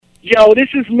Yo, this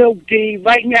is Milk D.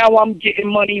 Right now I'm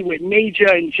getting money with Major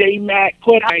and JMack.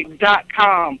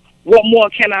 Hoodhype.com. What more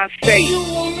can I say? You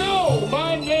will know.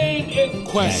 My name is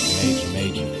Quest.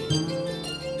 Major.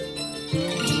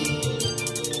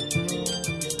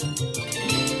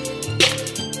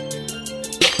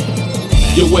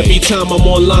 Yo, every time I'm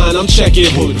online, I'm checking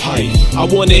Hood Hype. I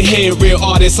wanna hear real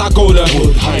artists, I go to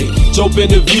Hood Hype. Dope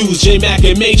interviews, JMack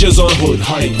and Majors on Hood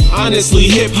Hype. Honestly,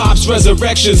 hip-hop's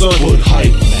resurrections on Hood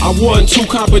Hype. I won 2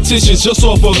 competitions just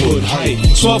off of Hood Hype.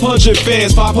 1,200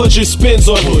 fans, 500 spins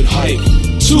on Hood Hype.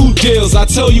 2 deals, I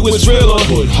tell you it's real on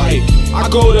Hood Hype. I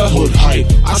go to Hood Hype,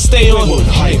 I stay on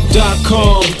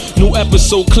hoodhype.com. New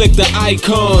episode, click the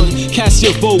icon. Cast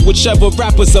your vote, whichever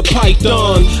rappers are piped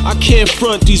on. I can't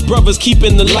front, these brothers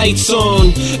keeping the lights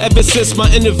on. Ever since my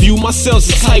interview, my sales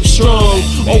is type strong.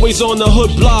 Always on the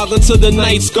Hood blog until the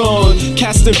night's gone.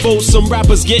 Casting votes, some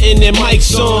rappers getting their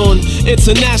mics on.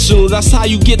 International, that's how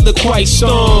you get the quiet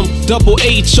storm. Double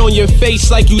H on your face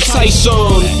like you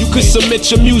Tyson. You could submit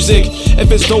your music,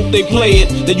 if it's dope they play it.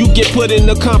 Then you get put in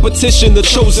the competition, the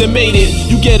chosen made it.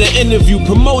 You get an interview,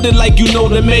 promoted like you know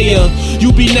the mayor.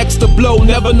 You be next to blow,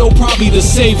 never know, probably the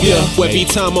savior. Every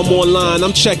time I'm online,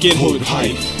 I'm checking Hood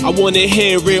Hype. I wanna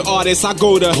hear real artists, I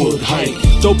go to Hood Hype.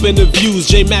 Dope interviews,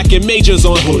 JMack and Majors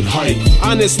on Hood Hype.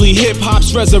 Honestly,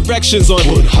 hip-hop's resurrections on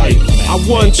Hood Hype. I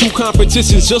won 2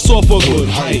 competitions just off of Hood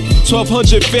Hype.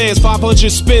 1,200 fans, 500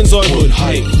 spins on Hood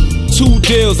Hype. 2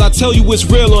 deals, I tell you it's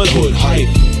real on Hood Hype.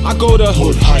 I go to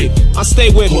Hood Hype, I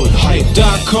stay with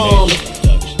hoodhype.com.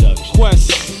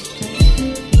 Quest,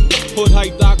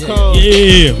 hoodhype.com.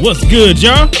 Yeah, what's good,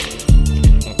 y'all?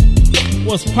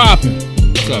 What's poppin'?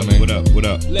 What's up, man? What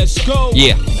up? Let's go.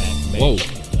 Yeah. Whoa.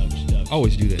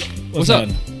 Always do that. What's up?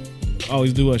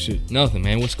 Always do what shit? Nothing,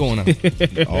 man. What's going on?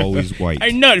 Always white.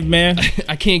 Ain't nothing, man.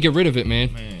 I can't get rid of it, man.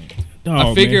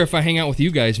 Oh, I figure man, if I hang out with you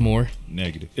guys more,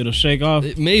 Negative. it'll shake off.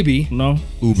 maybe. No.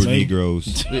 Uber Maybe.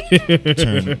 Negroes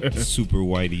turn super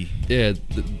whitey. Yeah,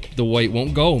 the white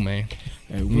won't go, man.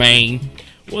 Hey,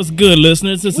 what's good,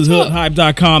 listeners? This is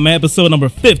hoodhype.com, episode number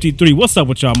 53. What's up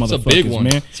with y'all motherfuckers, It's a big one,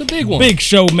 man? It's a big one. Big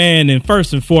show, man. And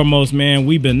first and foremost, man,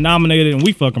 we've been nominated and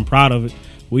we fucking proud of it.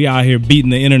 We out here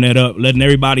beating the internet up, letting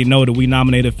everybody know that we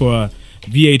nominated for a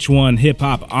VH1 Hip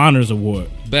Hop Honors Award.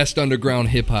 Best underground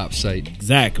hip hop site.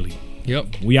 Exactly.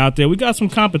 Yep. We out there. We got some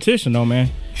competition, though, man.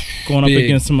 Going up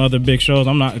against some other big shows.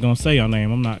 I'm not going to say y'all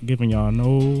name. I'm not giving y'all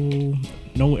no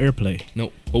airplay.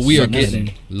 Nope. But we are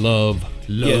getting love.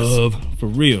 Yes, for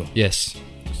real. Yes.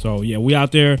 So, yeah, we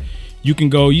out there. You can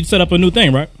go. You set up a new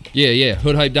thing, right? Yeah.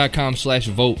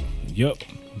 Hoodhype.com/vote. Yep.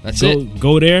 That's it.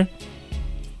 Go there.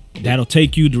 That'll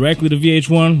take you directly to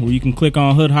VH1 where you can click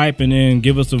on Hood Hype and then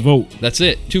give us a vote. That's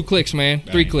it. 2 clicks, man.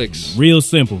 3 clicks. Real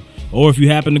simple. Or if you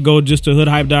happen to go just to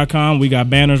hoodhype.com, we got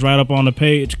banners right up on the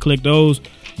page. Click those.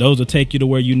 Those will take you to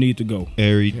where you need to go.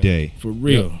 Every day. For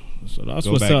real. Yep. So that's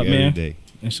Go what's back up, man. every day.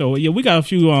 And so, yeah, we got a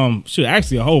few,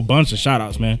 actually a whole bunch of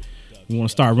shout-outs, man. We want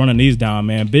to start running these down,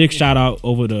 man. Big shout-out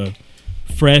over to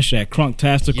Fresh at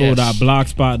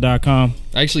crunktastical.blogspot.com.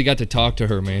 I actually got to talk to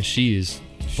her, man. She is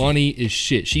funny as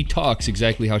shit. She talks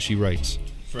exactly how she writes.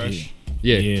 Fresh.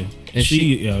 Yeah. And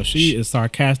she is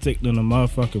sarcastic than a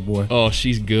motherfucker, boy. Oh,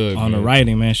 she's good, on man. the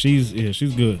writing, man. She's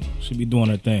good. She be doing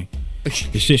her thing.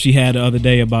 The shit she had the other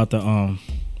day about the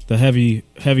heavy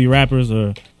rappers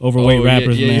or overweight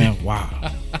rappers, man. Yeah.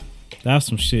 Wow. That's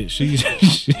some shit. She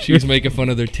was making fun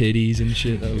of their titties and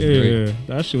shit. That was great.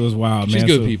 That shit was wild, man.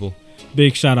 She's good people.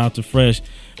 Big shout out to Fresh.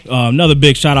 Another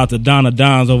big shout out to Donna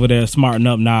Dons over there, smarting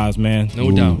up Nas, man.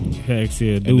 No doubt. Heck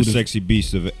yeah, dude. And the sexy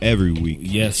beast of every week.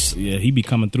 Yes, yeah, he be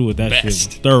coming through with that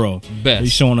shit thorough. Best.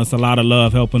 He's showing us a lot of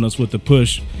love, helping us with the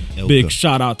push. Elka. Big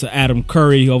shout out to Adam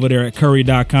Curry over there at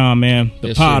curry.com, man. The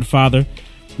Podfather.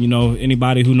 You know,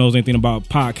 anybody who knows anything about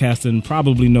podcasting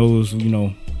probably knows,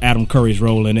 Adam Curry's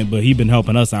role in it, but he been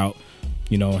helping us out,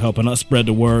 helping us spread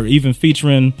the word, even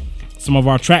featuring some of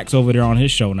our tracks over there on his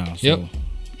show now. So. Yep.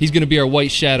 He's going to be our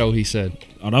white shadow, he said.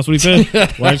 Oh, that's what he said?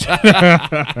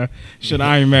 Shit,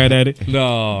 I ain't mad at it.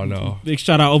 No. Big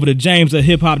shout out over to James at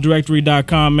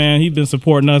hiphopdirectory.com, man. He's been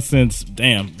supporting us since,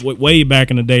 way back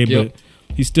in the day, but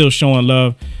he's still showing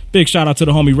love. Big shout out to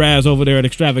the homie Raz over there at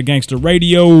Extravagangster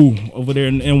Radio over there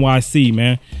in NYC,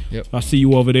 man. Yep. I see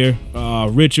you over there.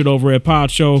 Richard over at Pod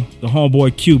Show, the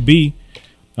homeboy QB.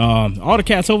 All the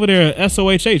cats over there at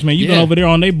SOHH, man. You've been over there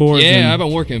on their boards. Yeah, I've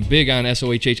been working big on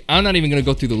SOHH. I'm not even going to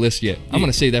go through the list yet. I'm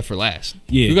going to save that for last.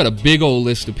 Yeah. We got a big old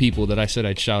list of people that I said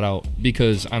I'd shout out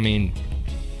because,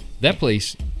 that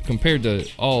place, compared to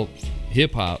all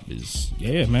hip-hop, is...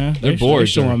 Yeah, man. Their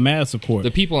boards showing are mad support. The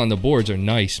people on the boards are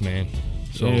nice, man.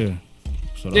 So,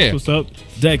 So that's what's up.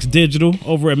 Dex Digital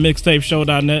over at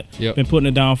mixtapeshow.net. Yep. Been putting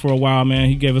it down for a while, man.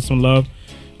 He gave us some love.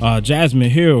 Jasmine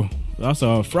Hill. That's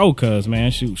a Phro cuz, man.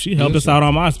 She helped us out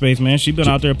on MySpace, man. She been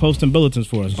out there posting bulletins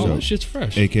for us. Oh, shit's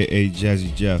fresh. AKA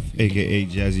Jazzy Jeff, AKA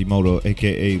Jazzy Moto,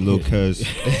 AKA Lil Cuz,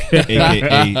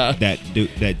 AKA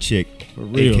that chick, For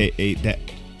real. AKA that.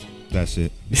 That's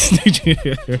it.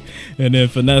 And then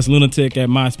Finesse Lunatic at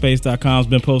MySpace.com has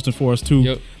been posting for us too.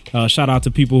 Yep. Shout out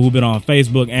to people who've been on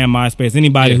Facebook and MySpace.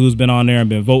 Anybody who's been on there and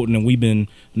been voting, and we've been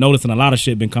noticing a lot of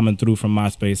shit been coming through from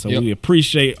MySpace. So we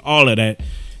appreciate all of that.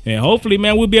 And hopefully,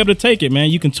 man, we'll be able to take it, man.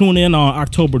 You can tune in on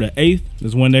October the 8th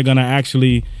is when they're going to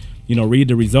actually, read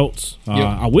the results.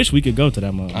 I wish we could go to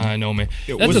that month. I know, man.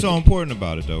 What's so important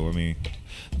about it, though? I mean,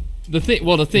 the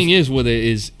thing is with it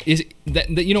is that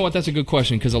you know what? That's a good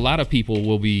question, because a lot of people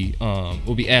will be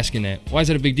asking that. Why is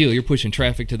that a big deal? You're pushing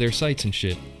traffic to their sites and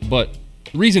shit. But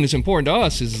the reason it's important to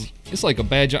us is it's like a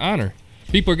badge of honor.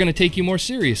 People are going to take you more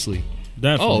seriously.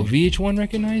 Definitely. Oh, VH1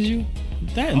 recognize you?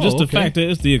 That and just the fact that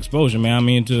it's the exposure, man. I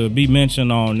mean, to be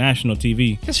mentioned on national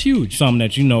TV. That's huge. Something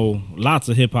that, lots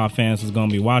of hip-hop fans is going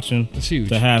to be watching. That's huge.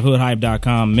 To have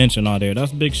hoodhype.com mentioned on there,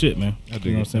 that's big shit, man. I dig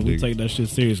you know what I'm saying? We take that shit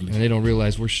seriously. And they don't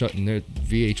realize we're shutting their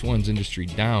VH1's industry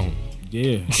down.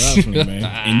 Yeah, definitely, man.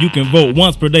 And you can vote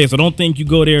once per day, so don't think you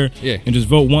go there and just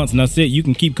vote once and that's it. You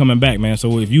can keep coming back, man.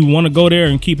 So if you want to go there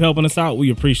and keep helping us out, we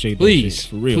appreciate that. Please,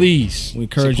 shit, for real. Please. We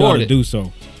encourage y'all to do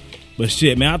so. But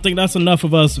shit, man, I think that's enough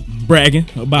of us bragging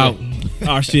about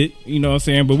our shit, you know what I'm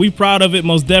saying? But we proud of it,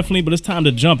 most definitely, but it's time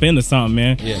to jump into something,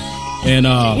 man. Yeah. And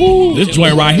this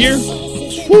joint right here,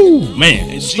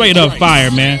 man, straight up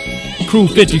fire, man. Crew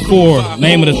 54,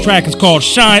 name of the track is called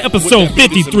Shine, episode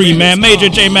 53, man. Major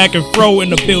JMack and Phro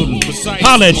in the building.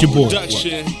 Holla at your boy.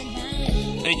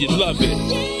 And you love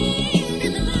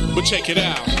it. But check it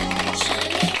out.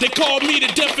 They called me the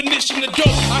definition of dope.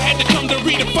 I had to come to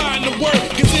redefine the word,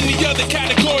 cause any other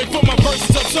category for my verse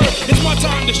is absurd. It's my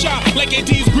time to shine, like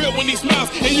AD's grill when he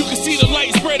smiles. And you can see the light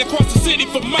spread across the city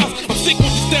for miles. I'm sick with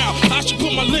the style, I should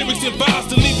put my lyrics in vibes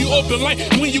to leave you open like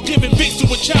when you giving beats to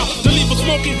a child. To leave a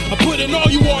smoking, I put in all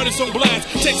you artists on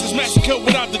blast. Texas Massacre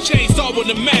without the chainsaw with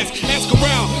the mask. Ask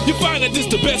around, you find that this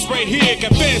the best right here.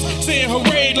 Got fans saying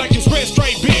hooray like it's red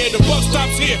stripe beer. The buck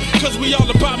stops here, cause we all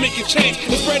about making change.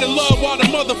 And spreading love while the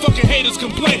motherfucking haters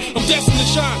complain. I'm destined to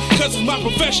shine, cause it's my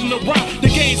profession to rhyme. The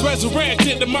game's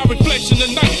resurrected and my reflection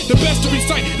tonight. The best to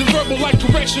recite, the verbal like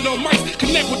correction on mics.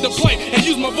 Connect with the play and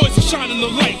use my voice to shine in the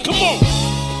light. Come on.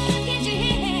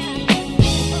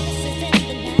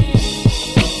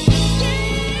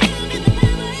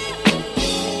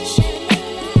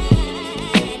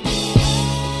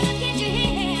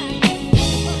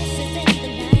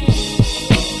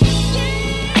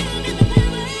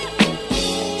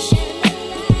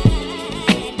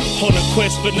 On a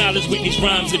quest for knowledge with these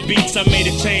rhymes and beats, I made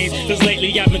a change, cause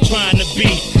lately I've been trying to be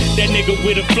that nigga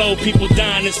with a flow people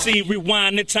dying to see.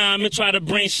 Rewind the time and try to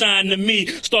bring shine to me.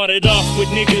 Started off with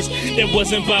niggas that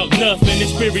wasn't about nothing.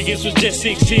 Experience was just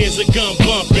 6 years of gun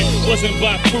bumping. Wasn't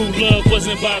about crew love,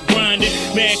 wasn't about grinding.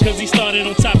 Man, cause he started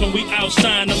on top and we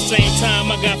outshine them. Same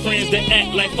time I got friends that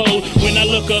act like foes. When I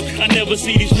look up, I never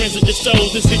see these friends at the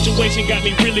shows. The situation got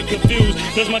me really confused,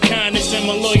 cause my kindness and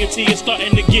my loyalty is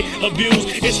starting to get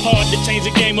abused. It's hard to change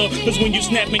the game up, cause when you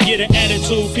snap and get an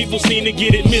attitude, people seem to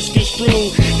get it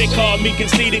misconstrued. They called me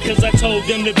conceited cause I told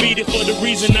them to beat it for the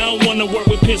reason I don't wanna work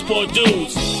with piss poor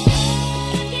dudes.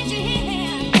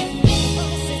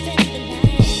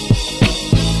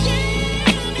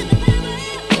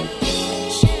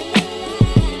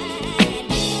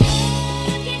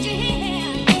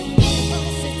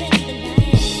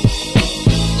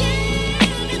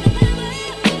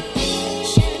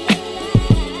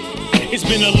 It's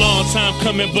been a long time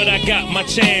coming, but I got my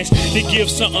chance to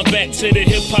give something back to the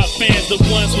hip-hop fans, the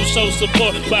ones who show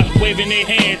support by waving their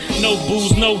hand. No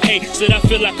booze, no hate, said I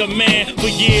feel like a man. For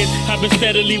years, I've been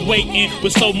steadily waiting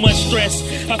with so much stress.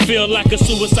 I feel like a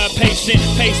suicide patient,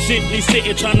 patiently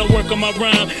sitting, trying to work on my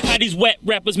rhyme. How these wet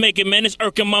rappers make it, man, it's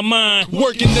irking my mind.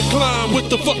 Working the climb with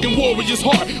the fucking warrior's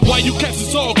heart. Why you cats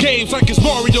it's all games like it's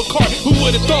Mario Kart? Who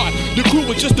would've thought the crew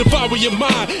would just devour your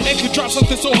mind and could drop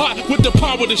something so hot with the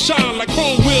power to shine like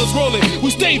chrome wheels rolling. We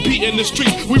stay beating the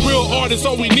streets. We real artists,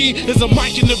 all we need is a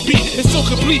mic and a beat. It's so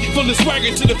complete from the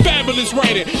swagger to the fabulous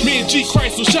writing. Me and G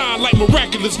Christ will shine like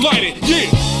miraculous lighting. Yeah.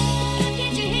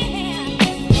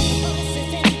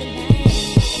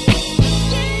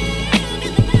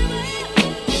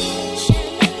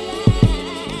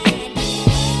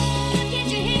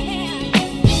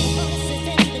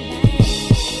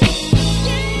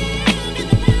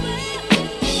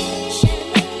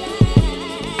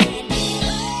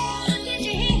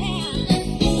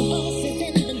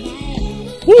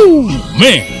 Woo,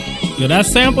 man. Yeah, that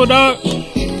sample, dog.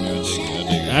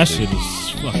 That shit is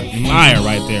fucking fire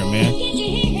right there, man.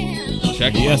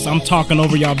 Check it. Yes, I'm talking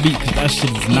over y'all beat because that shit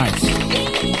is nice.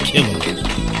 Killing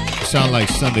it. Sound like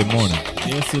Sunday morning.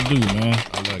 Yes, it do, man.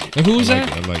 I like it. And who was I like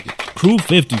that? it. I like it. Crew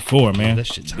 54, man. That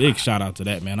shit's big shout out to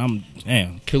that, man. I'm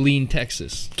Killeen,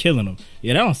 Texas. killing them.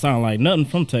 Yeah, that don't sound like nothing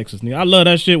from Texas, nigga. I love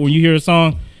that shit when you hear a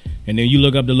song and then you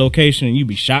look up the location and you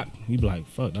be shocked. You be like,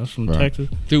 fuck, that's from Texas.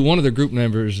 Dude, one of the group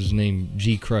members is named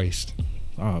G Christ.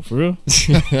 Oh, for real?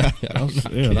 Oh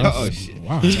shit!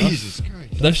 Wow, Jesus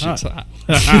Christ! That shit's hot.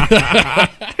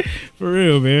 for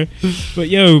real, man. But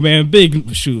yo, man, big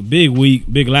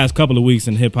week, big last couple of weeks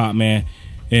in hip hop, man.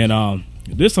 And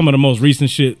this is some of the most recent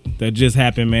shit that just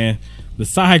happened, man. The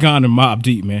Saigon and Mobb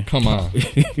Deep, man. Come on.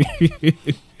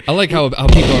 I like how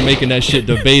people are making that shit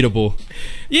debatable.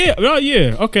 Yeah,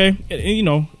 okay. And, you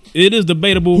know, it is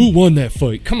debatable. Who won that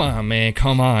fight? Come on, man.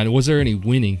 Come on. Was there any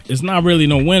winning? It's not really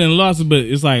no winning and losses, but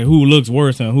it's like who looks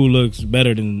worse and who looks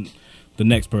better than the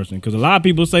next person. Because a lot of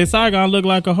people say Saigon looked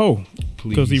like a hoe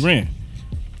because he ran.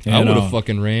 And, I would have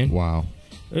fucking ran. Wow.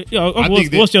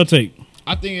 What's your take?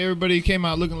 I think everybody came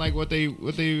out looking like what they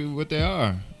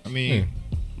are. I mean,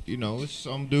 you know, it's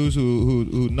some dudes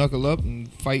who knuckle up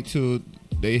and fight till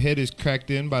their head is cracked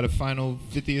in by the final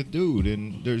 50th dude,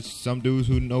 and there's some dudes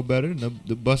who know better and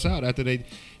they bust out after they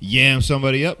yam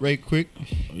somebody up right quick,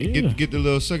 and get the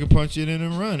little sucker punch in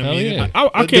and run.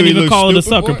 I can't even call it a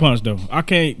sucker punch though. I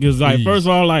can't because first of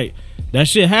all, like that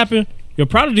shit happened. Your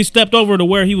prodigy stepped over to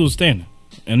where he was standing,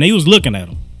 and he was looking at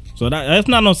him. So that's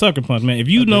not no sucker punch, man. If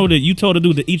you know that you told a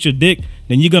dude to eat your dick,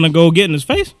 then you're gonna go get in his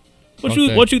face. What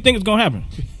you think is gonna happen?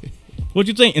 What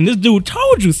you think? And this dude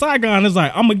told you, Saigon is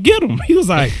like, I'm gonna get him. He was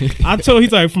like,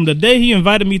 he's like, from the day he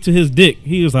invited me to his dick,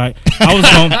 he was like, I was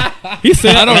gonna. He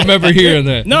said, I don't remember hearing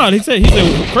that. No, he said,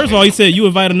 first of all, he said, you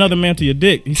invite another man to your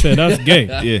dick. He said, that's gay.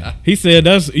 Yeah. He said,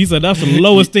 that's the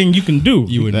lowest thing you can do.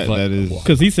 You invite that is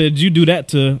because he said you do that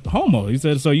to homo. He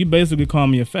said, so you basically call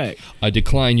me a fag. I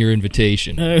decline your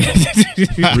invitation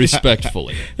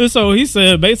respectfully. So he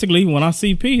said, basically, when I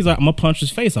see P, he's like, I'm gonna punch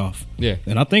his face off. Yeah.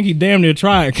 And I think he damn near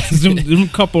tried because them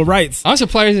couple rights. I'm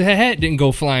surprised his hat didn't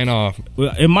go flying off.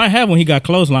 Well, it might have when he got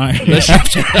clothesline.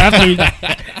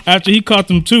 after he caught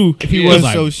them two. If he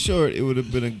wasn't so short, it would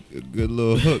have been a good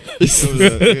little hook.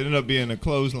 It ended up being a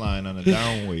clothesline on a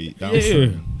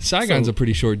down. Saigon's a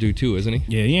pretty short dude too, isn't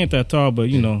he? Yeah, he ain't that tall, but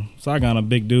you know, Saigon a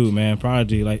big dude, man.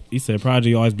 Prodigy, like he said,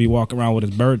 Prodigy always be walking around with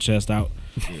his bird chest out,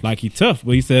 like he tough.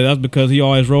 But he said that's because he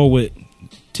always roll with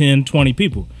 10, 20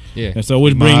 people. Yeah, and so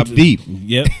which brings Mobb Deep.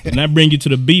 Yep, and that brings you to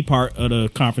the B part of the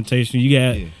confrontation. You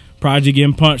got Prodigy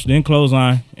getting punched, then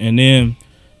clothesline, and then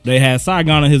they had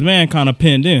Saigon and his man kind of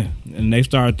pinned in, and they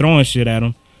started throwing shit at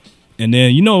him. And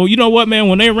then you know what, man?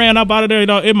 When they ran up out of there,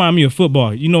 it reminded me of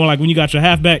football. You know, like when you got your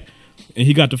halfback and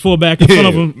he got the fullback in front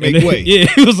of him. Make and then, way. Yeah,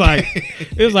 it was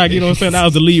like you know what I'm saying. That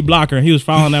was the lead blocker, and he was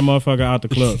following that motherfucker out the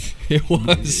club. It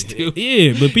was, dude.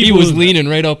 Yeah, but people he was leaning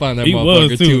right up on that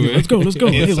motherfucker too. Man. Let's go.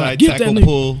 He was like, get that tackle nigga.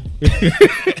 pull.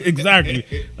 Exactly.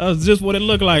 That was just what it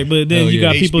looked like. But then you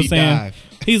got people HB saying dive.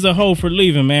 he's a hoe for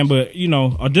leaving, man. But you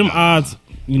know, are them odds?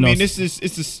 You know, I mean,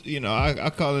 it's you know, I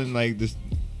call it like this.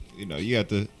 You know, you got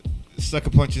the sucker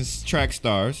punching track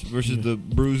stars versus the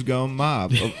bruised gum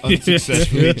mob of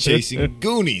unsuccessfully chasing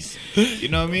Goonies. You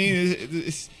know what I mean?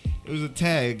 It was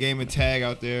a game of tag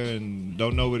out there, and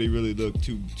don't nobody really look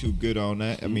too good on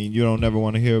that. I mean, you don't ever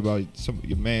want to hear about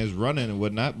your man's running and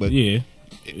whatnot, but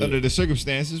under the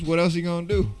circumstances, what else you gonna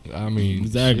do? I mean,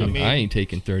 exactly. I ain't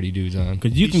taking 30 dudes on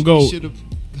because you can go. Should have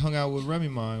hung out with Remy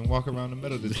Ma and walk around the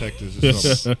metal detectors or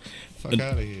something. Fuck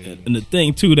out of here. And the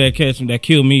thing too that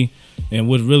killed me and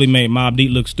what really made Mobb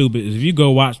Deep look stupid is if you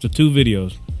go watch the two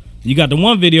videos. You got the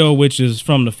one video which is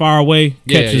from the far away,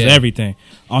 catches everything.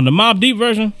 On the Mobb Deep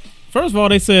version, first of all,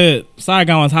 they said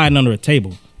Saigon was hiding under a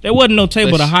table. There wasn't no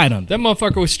table to hide under. That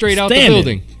motherfucker was straight out the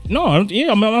building. No, I'm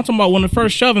talking about when the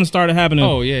first shoving started happening.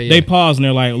 Oh yeah. They paused and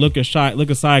they're like, look at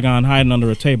Saigon hiding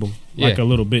under a table like a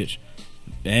little bitch.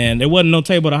 And there wasn't no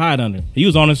table to hide under. He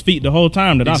was on his feet the whole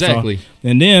time that I saw.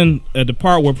 And then at the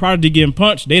part where Prodigy getting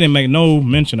punched, they didn't make no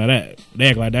mention of that. They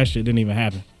act like that shit didn't even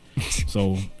happen.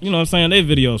 So, you know what I'm saying? Their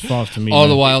video's false to me. All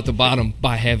the while at the bottom,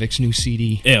 buy Havoc's new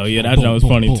CD. Hell yeah, that was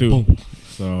funny too.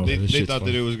 So they thought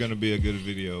that it was going to be a good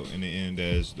video in the end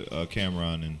as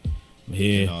Cameron and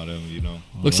all them, you know.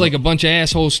 Looks like a bunch of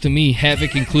assholes to me,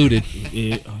 Havoc included.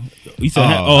 Yeah. He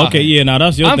said, okay, yeah, now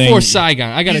that's your thing. I'm for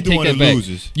Saigon. I got to take that back.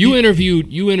 Loses. You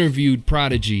interviewed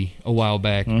Prodigy a while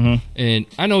back, and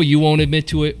I know you won't admit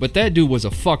to it, but that dude was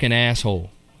a fucking asshole.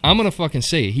 I'm going to fucking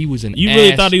say it. He was an asshole. You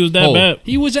really thought he was that bad?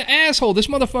 He was an asshole. This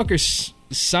motherfucker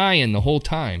sighing the whole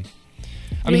time.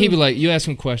 I mean, he'd be like, you ask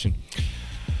him a question.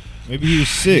 Maybe he was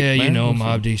sick. Yeah, man. you know,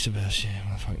 Mobb Deep's the best. Yeah,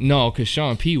 motherfucker. No, because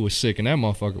Sean P was sick and that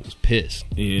motherfucker was pissed.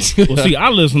 Yeah. Well, see, I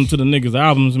listen to the niggas'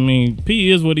 albums. I mean, P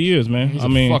is what he is, man. He's I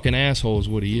mean, a fucking asshole is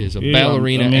what he is. A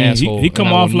ballerina asshole. He come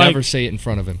and I off will like, never say it in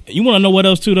front of him. You want to know what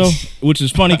else too, though? Which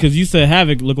is funny because you said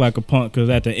Havoc looked like a punk because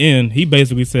at the end he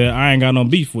basically said, "I ain't got no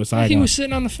beef with." He was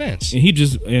sitting on the fence. And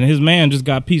his man just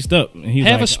got pieced up. And he's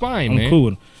Have like, a spine, I'm man. cool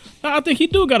with him. I think he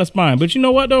do got a spine, but you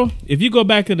know what though? If you go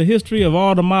back to the history of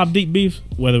all the Mobb Deep beefs,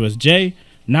 whether it's Jay,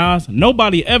 Nas,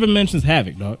 nobody ever mentions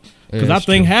Havoc, dog. Because I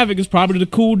think Havoc is probably the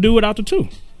cool dude out the two.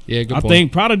 Yeah, good point. I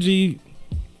think Prodigy,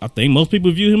 most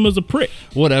people view him as a prick.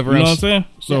 Whatever. You know what I'm saying?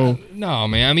 So yeah, no,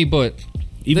 man. I mean, but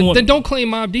even then don't claim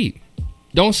Mobb Deep.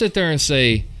 Don't sit there and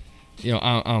say, you know,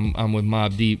 I'm with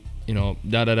Mobb Deep. You know, ...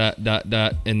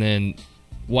 and then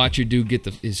watch your dude get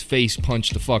his face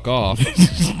punched the fuck off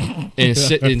and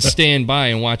sit and stand by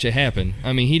and watch it happen.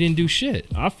 I mean, he didn't do shit.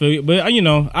 I feel you, but you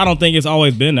know, I don't think it's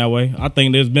always been that way. I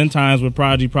think there's been times where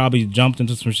Prodigy probably jumped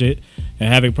into some shit and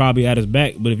Havoc probably at his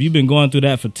back. But if you've been going through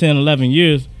that for 10, 11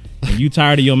 years and you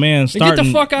tired of your man starting get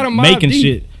the fuck out of making Mobb Deep.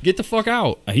 shit. Get the fuck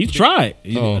out. He's tried.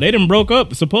 They done broke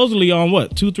up supposedly on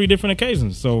 2-3 different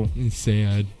occasions. So it's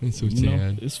sad. It's so sad.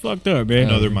 Know, it's fucked up, man.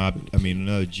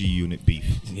 Another G Unit beef.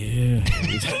 Yeah.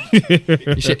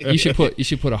 you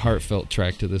should put a heartfelt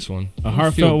track to this one. A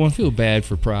heartfelt one. I feel bad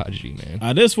for Prodigy,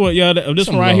 man. This one, this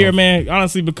one right here, man.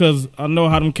 Honestly, because I know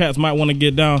how them cats might want to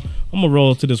get down. I'm gonna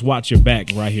roll to this "Watch Your Back"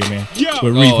 right here, man.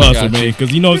 With Reef Hustle, man.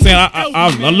 Because you know what I'm saying.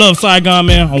 I love Saigon,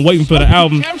 man. I'm waiting for the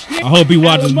album. I hope he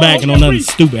watches back and don't nothing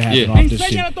stupid happen off this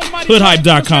shit.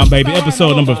 Hoodhype.com, baby.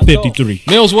 Episode number 53.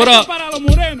 Mills, what up?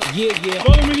 Yeah.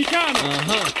 Los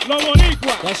dominicanos, los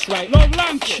boricuas, That's right. los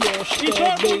blancos y todo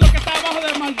el mundo que está abajo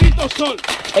del maldito sol.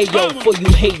 Hey yo, for you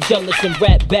hate, jealous, and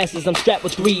rap bastards, I'm strapped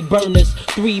with 3 burners,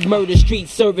 3 murder, street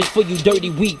service for you dirty,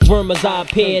 weak wormers. I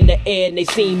appear in the air and they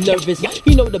seem nervous.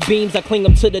 You know the beams, I cling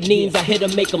them to the knees. I hit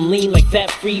them, make them lean like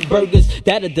fat-free burgers.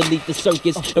 That'll delete the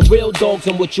circus. And real dogs,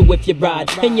 I'm with you if you ride.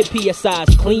 And your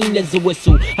PSI's clean as a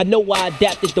whistle. I know I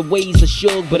adapted the ways of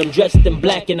Suge, but I'm dressed in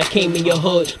black and I came in your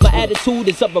hood. My attitude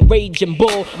is of a raging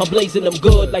bull. I'm blazing them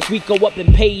good like Rico up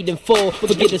and paid in full.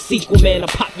 Forget a sequel, man. I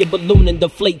pop your balloon and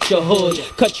deflate your hood.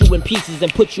 Cut you in pieces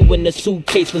and put you in a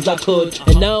suitcase cause I could.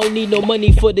 And I don't need no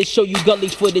money for this, show you gully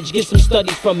footage. Get some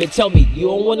studies from it. Tell me, you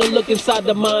don't wanna look inside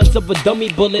the minds of a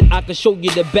dummy bullet? I can show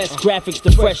you the best graphics,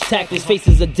 the fresh tactics.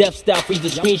 Faces of death style, freeze the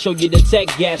screen, show you the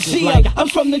tech gases. Like I'm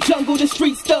from the jungle, the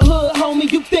streets, the hood,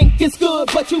 homie. You think it's good,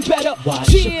 but you better watch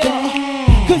your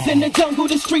back. Cause in the jungle,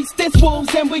 the streets, there's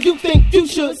wolves. And when you think you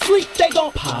should sleep, they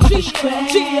gon' pop your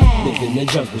strap. Live in the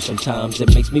jungle sometimes,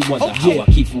 it makes me wonder how I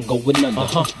keep from going under.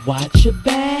 Watch your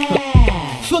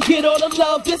back. Forget all the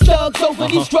love, this thugs over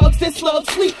these drugs, this love,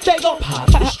 sleep, they gon'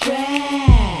 pop your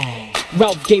strap.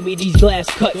 Ralph gave me these glass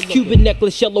cuts, Cuban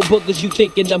necklace, yellow boogers, you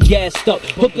thinking I'm gassed up.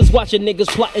 Hookers watching niggas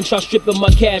plotting, try stripping my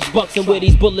cash bucks. And wear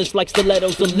these bullets like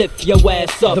stilettos to lift your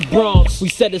ass up. The Bronx, we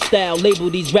set a style, label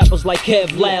these rappers like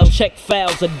Kev Loud. Check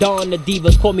files, Adon, the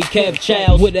divas, call me Kev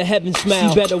Child. With a heaven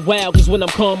smile, see better wow, cause when I'm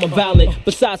calm I'm violent.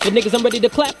 Besides for niggas I'm ready to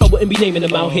clap, I wouldn't be naming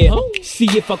them out here. See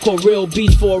if I call real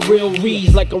beats for a real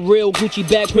reads, like a real Gucci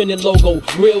bag printed logo.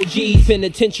 Real G's,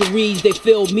 penitentiaries, they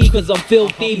feel me cause I'm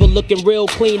filthy, but looking real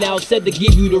clean out. Said to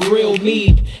give you the real me.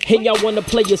 And y'all wanna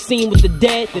play a scene with the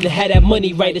dead, then have that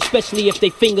money right, especially if they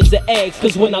fingers are eggs.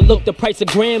 Cause when I look, the price of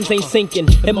grams ain't sinking.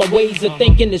 And my ways of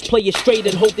thinking is play it straight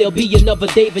and hope there'll be another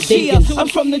David Dinkins. I'm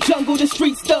from the jungle, the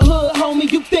streets, the hood,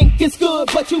 homie. You think it's good,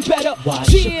 but you better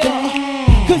watch your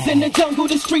back. Cause in the jungle,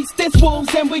 the streets, there's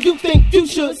wolves. And when you think you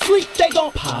should sleep, they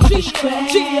gon' pop your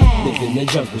strap. Live in the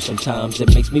jungle sometimes,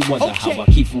 it makes me wonder how I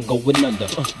keep from going under.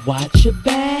 Watch your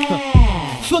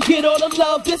back. Forget all the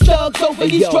love, this thugs over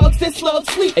these drugs, this love,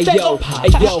 sleep, they gon' pop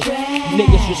your strap.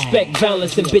 Niggas respect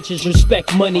violence and bitches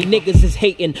respect money. Niggas is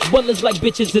hating, well it's like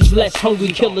bitches is less hungry.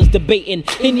 Killers debating,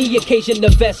 any occasion the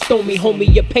vest on me,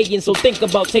 homie you're paying. So think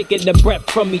about taking the breath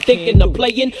from me, thinking of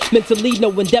playing. Mentally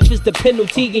knowing death is the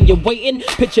penalty and you're waiting.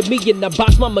 Picture me in the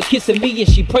box, mama kissing me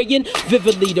and she praying.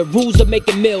 Vividly the rules of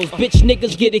making meals, bitch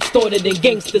niggas get extorted and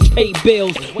gangsters pay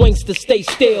bills. Wanksters stay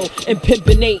still and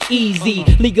pimping ain't easy.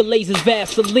 Legalize is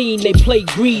Vaseline, they play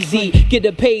greasy. Get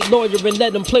a paid lawyer and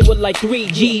let them play with like 3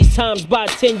 G's. Times by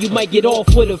 10 you might get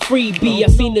off with a freebie. I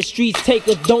seen the streets take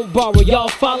us, don't borrow, y'all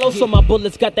follow. So my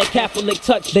bullets got that Catholic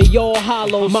touch, they all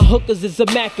hollow. My hookers is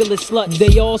immaculate sluts,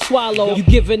 they all swallow. You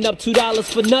giving up $2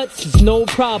 for nuts, it's no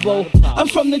probo. I'm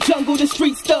from the jungle, the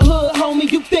streets, the hood,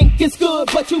 homie. You think it's good,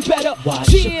 but you better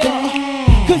watch your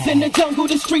back. Cause in the jungle,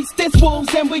 the streets, there's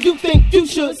wolves, and where you think you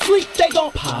should sleep, they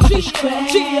gon' pop. Live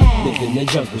in the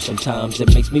jungle sometimes,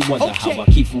 it makes me wonder how I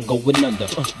keep from going under.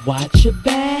 Watch your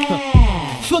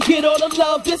back. Forget all the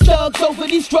love, there's thugs over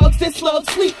these drugs, there's slugs,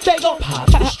 sleep, they gon' pop.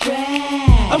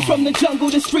 I'm from the jungle,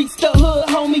 the streets, the hood,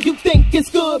 homie, you think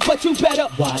it's good, but you better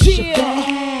watch your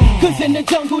back. Cause in the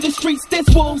jungle, the streets, there's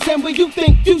wolves, and where you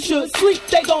think you should sleep,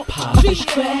 they gon' pop.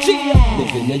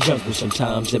 Live in the jungle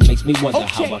sometimes, it makes me wonder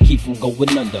how I keep from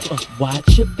going under.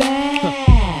 Watch your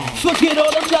back. Forget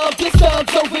all the love, there's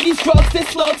thugs over these drugs, there's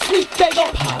slugs, sleep, they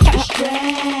gon' pop.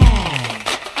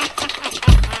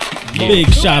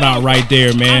 Big shout out right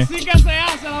there, man.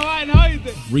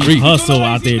 Reef Hustle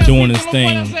out there doing his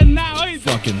thing.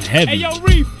 Fucking heavy. Hey, yo,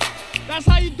 Reef, that's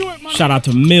how you do it, man. Shout out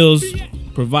to Mills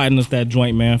providing us that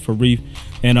joint, man, for Reef.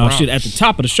 And shit, at the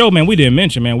top of the show, man, we didn't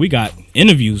mention, man, we got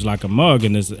interviews like a mug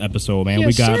in this episode, man. Yes,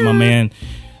 we got sir. my man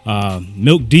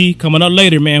Milk D coming up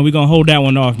later, man. We gonna hold that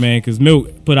one off, man, because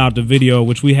Milk put out the video,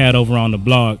 which we had over on the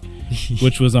blog,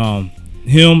 which was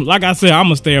him. Like I said, I'm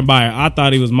gonna stand by it. I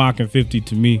thought he was mocking 50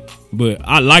 to me, but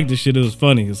I liked the shit. It was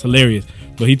funny. It's hilarious.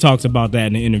 But he talks about that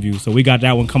in the interview. So we got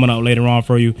that one coming up later on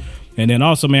for you. And then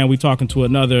also, man, we talking to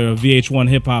another VH1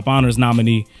 Hip Hop Honors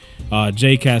nominee,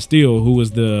 Jay Casteel, who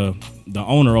is the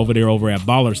owner over there over at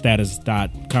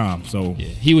ballerstatus.com. So yeah,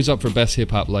 he was up for best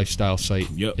hip hop lifestyle site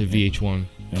at VH1.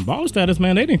 And Baller Status,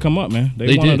 man, they didn't come up, man.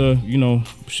 They one did. of the,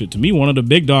 shit, to me, one of the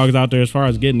big dogs out there as far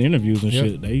as getting interviews and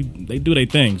shit. They do their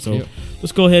thing. So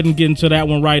let's go ahead and get into that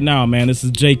one right now, man. This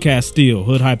is Jay Casteel,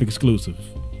 Hood Hype exclusive.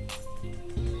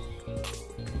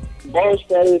 Baller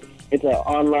Status, it's an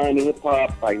online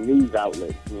hip-hop news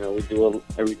outlet. We do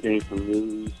everything from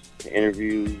news to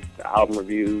interviews to album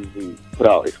reviews. We put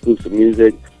out exclusive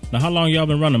music. Now, how long y'all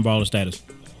been running Baller Status?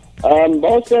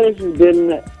 Baller Status has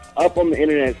been up on the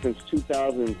internet since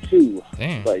 2002.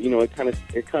 Damn. But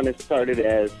it kind of started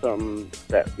as something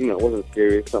that wasn't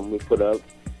serious, something we put up,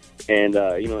 and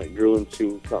it grew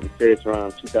into something serious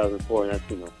around 2004. And that's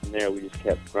from there we just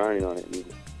kept grinding on it.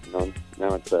 And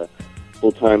now it's a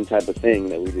full-time type of thing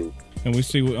that we do. And we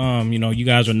see, you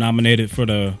guys are nominated for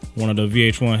one of the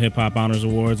VH1 Hip Hop Honors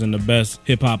Awards in the Best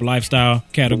Hip Hop Lifestyle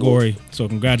category. So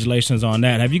congratulations on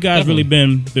that. Have you guys really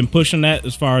been pushing that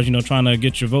as far as trying to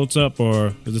get your votes up,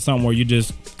 or is it something where you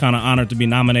just kind of honored to be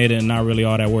nominated and not really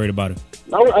all that worried about it?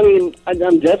 No,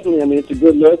 I'm definitely. It's a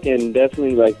good look, and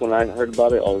definitely when I heard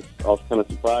about it, I was kind of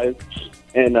surprised.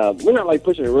 And we're not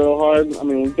pushing it real hard.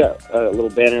 We've got a little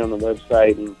banner on the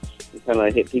website, and we kind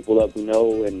of hit people up we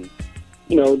know, and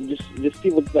just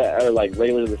people that are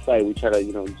regular to the site. We try to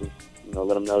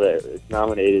let them know that it's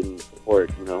nominated and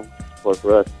support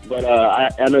for us. But I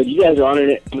know you guys are on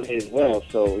it as well,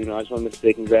 so I just wanted to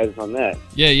say congrats on that.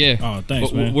 Yeah. Oh,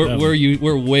 thanks, but man.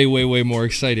 We're way more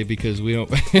excited because we don't.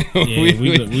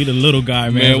 we the little guy,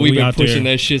 man. We've been pushing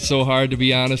that shit so hard. To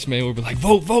be honest, man, we'll be like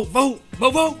vote.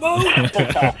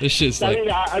 This shit's like.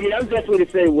 I'm definitely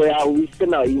the same way. We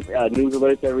send out news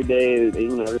alerts every day.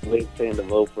 Everybody's saying to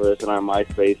vote for us in our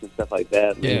MySpace and stuff like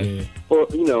that. Yeah. Or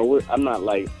I'm not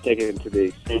taking it to the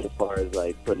extent as far as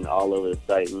putting it all over the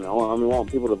site. I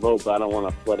want people to vote, but I don't want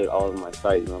to flood it all over my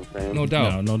site. You know what I'm saying? No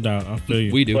doubt. No doubt. I feel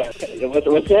you. We do. What's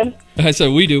that? I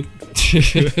said we do.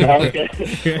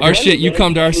 Our shit. You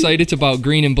come to our site. It's about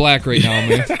green and black right now,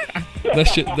 man.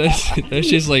 That's just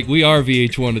we are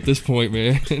VH1 at this point,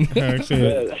 man.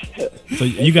 So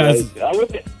you guys. I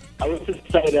went to the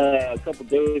site a couple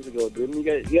days ago, dude.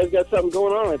 You guys got something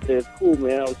going on right there. It's cool,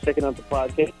 man. I was checking out the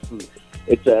podcast. And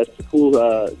it's a cool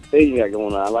thing you got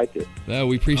going on. I like it. Yeah,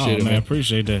 we appreciate it, man.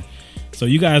 Appreciate that. So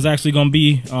you guys actually gonna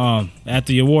be at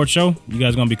the award show? You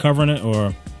guys gonna be covering it,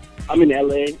 or? I'm in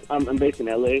LA. I'm based in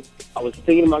LA. I was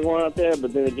thinking about going out there,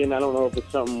 but then again, I don't know if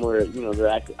it's something where they're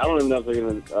actually. I don't even know if they're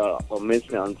gonna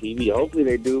mention it on TV. Hopefully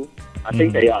they do. I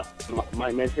think they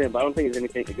might mention it, but I don't think it's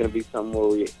anything. It's gonna be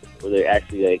somewhere where they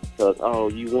actually tell us, "Oh,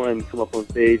 you won, come up on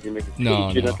stage and make a speech,"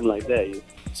 or nothing like that.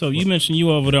 So you mentioned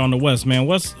you over there on the West, man.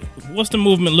 What's the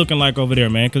movement looking like over there,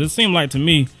 man? Because it seemed like to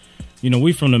me,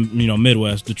 we from the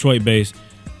Midwest, Detroit based,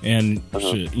 and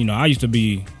shit, I used to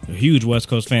be a huge West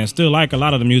Coast fan. Still like a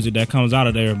lot of the music that comes out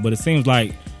of there, but it seems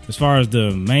like as far as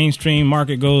the mainstream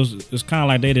market goes, it's kind of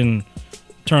like they didn't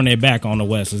turn their back on the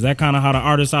West. Is that kind of how the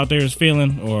artists out there is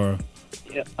feeling, or?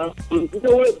 Yeah, you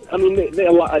know what? They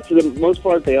a lot, to the most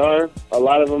part, they are. A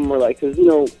lot of them are because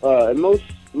in most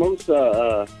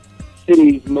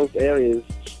cities, most areas,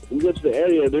 you go to the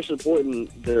area, they're supporting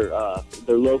their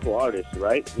local artists,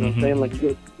 right? You know what I'm saying? Like, you go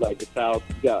to, like, the South,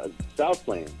 you got South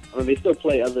playing. I mean, they still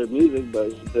play other music,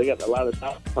 but they got a lot of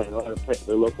South playing, a lot of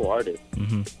their local artists.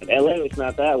 In LA, it's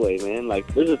not that way, man.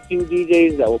 Like, there's a few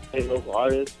DJs that will play local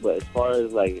artists, but as far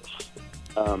as, like,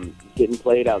 getting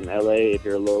played out in LA, if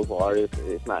you're a local artist,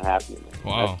 it's not happening, man.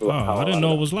 Wow. I didn't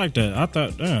know it was like that. I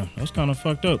thought, damn, that's kind of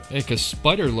fucked up. Hey, because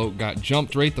Spider-Loc got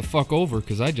jumped right the fuck over,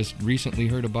 because I just recently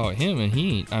heard about him,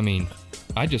 and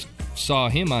I just saw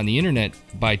him on the internet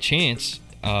by chance,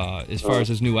 as far as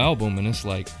his new album, and it's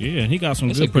like... Yeah, he got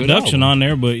some good production on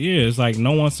there, but yeah, it's like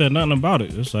no one said nothing about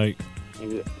it. It's like...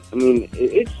 I mean,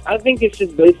 I think it's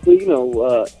just basically, you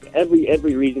know,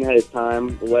 every region had its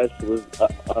time. The West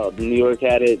was, New York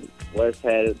had it, West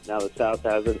had it, now the South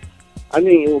has it. I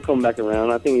think it will come back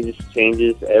around. I think it just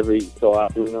changes every so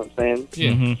often, you know what I'm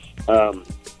saying? Yeah.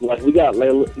 Like, we got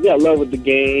love with the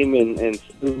game and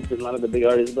Snoop and a lot of the big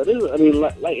artists, but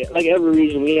like every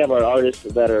region, we have our artists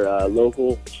that are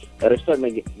local, that are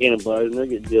starting to gain a buzz, and they're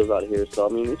getting deals out here. So, I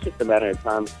mean, it's just a matter of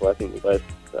time before I think the West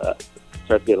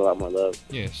starts getting a lot more love.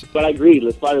 Yes. But I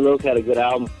agree, Spider-Loc had a good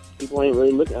album. People ain't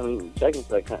really checking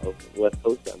for that kind of West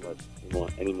Coast that much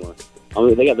anymore. I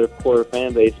mean, they got their core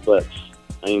fan base, but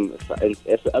I mean,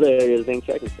 it's other areas they ain't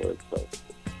checking for it. So.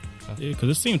 Yeah, because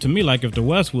it seemed to me like if the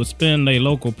West would spend their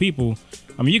local people,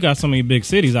 I mean, you got so many big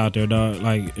cities out there, dog.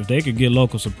 Like, if they could get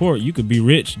local support, you could be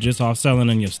rich just off selling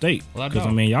in your state. Because,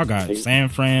 I mean, y'all got San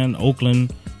Fran,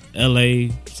 Oakland,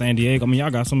 L.A., San Diego. I mean,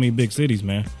 y'all got so many big cities,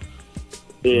 man.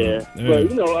 Yeah, but,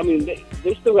 you know, I mean,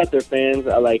 they still got their fans.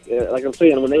 Like I'm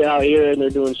saying, when they're out here and they're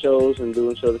doing shows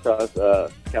across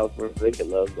California, they get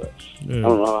love, but I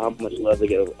don't know how much love they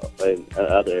get in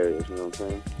other areas, you know what I'm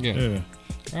saying? Yeah.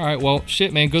 All right, well,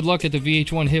 shit, man, good luck at the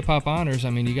VH1 Hip Hop Honors. I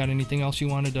mean, you got anything else you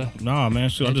wanted to... Nah, man,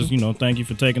 sure. I just, thank you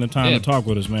for taking the time to talk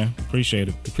with us, man. Appreciate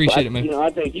it. Appreciate it, man. You know, I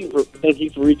thank you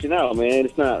for reaching out, man.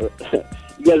 It's not...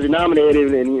 You guys are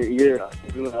nominated, and you're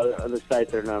other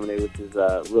sites are nominated, which is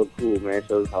real cool, man.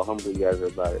 Shows how humble you guys are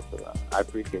about it. So I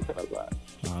appreciate that a lot.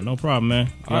 No problem, man.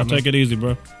 I'll take it easy,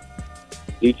 bro.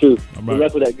 You too. All right. Good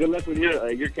luck with that. Good luck with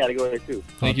your category too.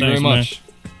 Thank you very much.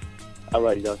 All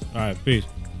righty, guys. All right, peace.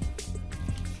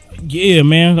 Yeah,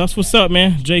 man, that's what's up,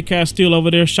 man. Jay Casteel over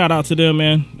there. Shout out to them,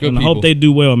 man. Good and I people. hope they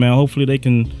do well, man. Hopefully they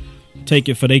can take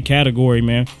it for their category,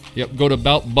 man. Yep. Go to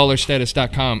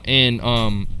ballerstatus.com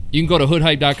and you can go to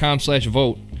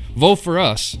hoodhype.com/vote. Vote for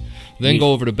us. Then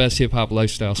go over to Best Hip Hop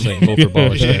Lifestyle site and vote for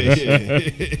Baller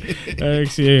Status.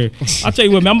 Thanks, yeah. I'll tell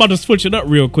you what, man, I'm about to switch it up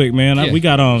real quick, man. We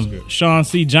got Sean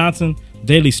C. Johnson,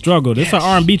 Daily Struggle. This is an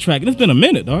R&B track, and it's been a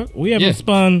minute, dog. We haven't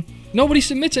spun... Nobody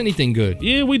submits anything good.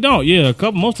 Yeah, we don't. Yeah,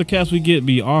 most of the cats we get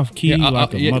be off key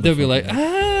like a motherfucker. They'll be like,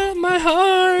 my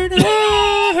heart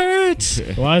hurts.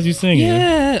 Why is he singing?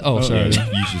 Yeah. Oh, sorry.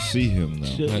 You should see him now.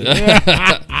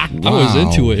 I was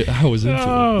into it. Oh,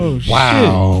 shit.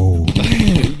 Wow.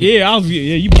 Yeah,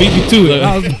 you beat me to it.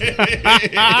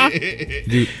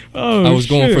 Dude, I was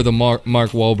going for the Mark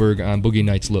Wahlberg on Boogie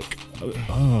Nights look.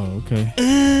 Oh, okay.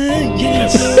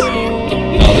 Yes.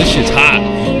 Oh, this shit's hot.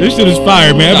 This shit is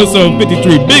fire, man. Episode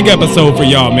 53. Big episode for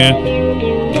y'all, man.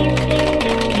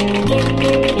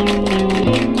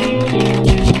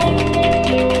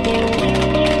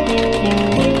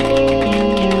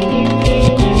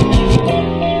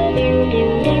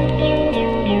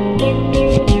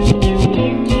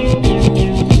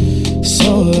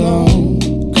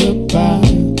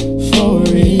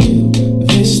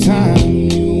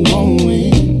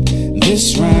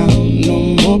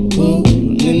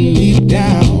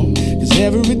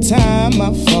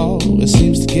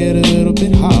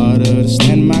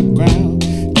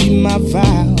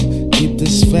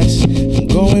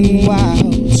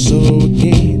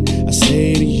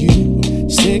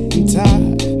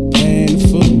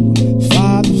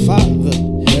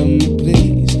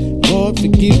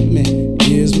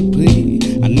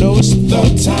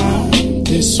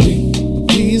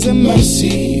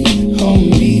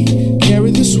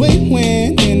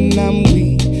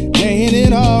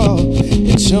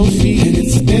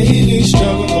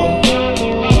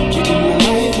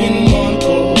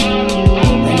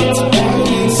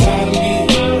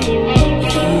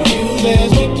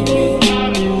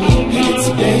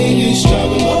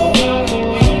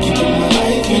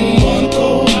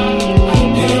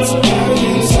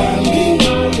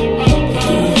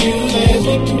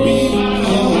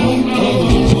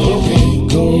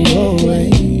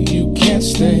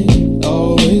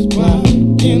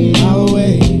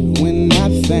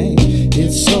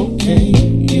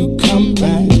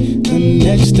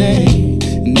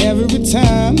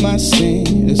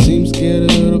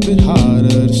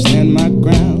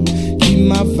 keep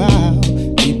my vow,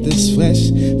 keep this flesh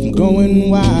from going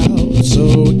wild.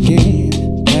 So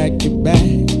again, pack your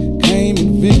bag,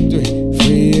 claiming victory,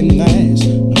 free at last.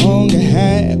 No longer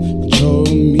have control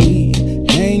of me.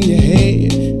 Hang your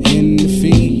head in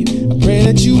defeat. I pray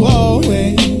that you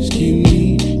always keep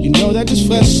me. You know that this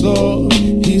flesh, Lord,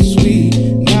 is sweet.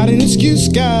 Not an excuse,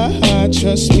 God,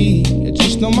 trust me. I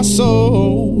just know my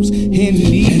soul's in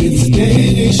need. And it's a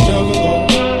daily struggle.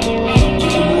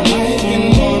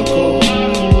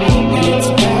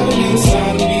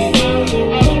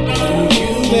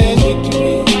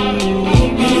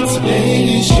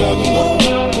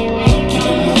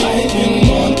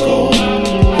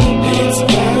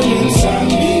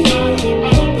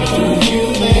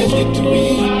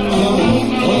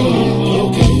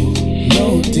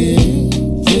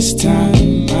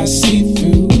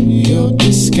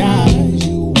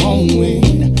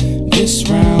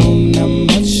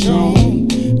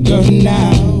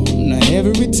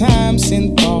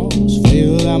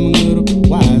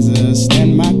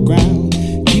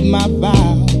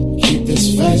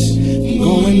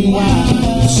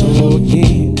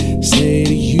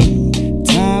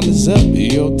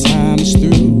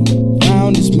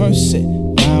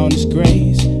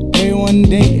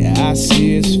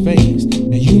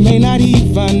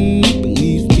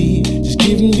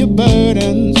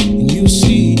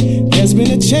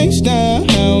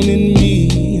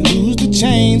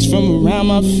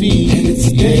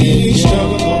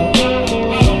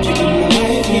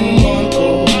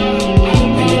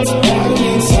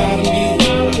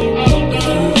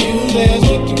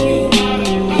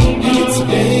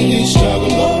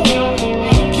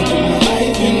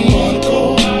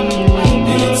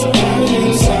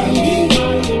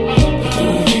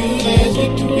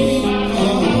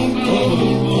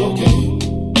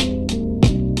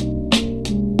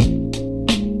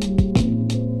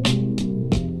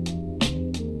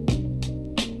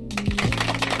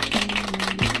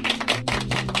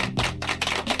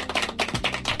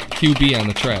 QB on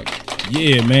the track.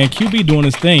 Yeah, man. QB doing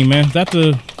his thing, man. Is that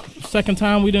the second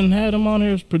time we didn't have him on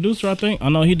here as producer, I think? I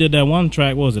know he did that one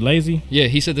track. What was it, Lazy? Yeah,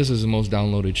 he said this is the most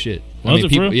downloaded shit. Was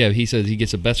it for real? Yeah, he says he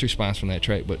gets the best response from that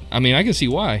track. But, I mean, I can see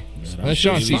why. That's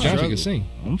Sean C. Johnson can sing.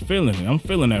 I'm feeling it. I'm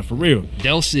feeling that for real.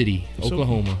 Del City,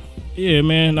 Oklahoma. Yeah,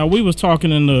 man. Now, we was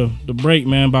talking in the break,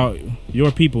 man, about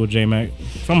your people, JMack.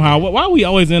 Somehow, why we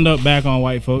always end up back on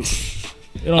white folks?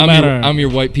 It don't matter. I'm your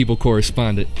white people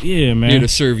correspondent. Yeah, man. Here to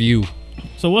serve you.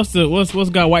 So what's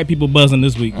got white people buzzing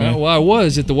this week, man? Well, I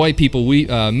was at the white people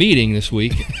meeting this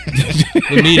week,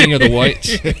 the meeting of the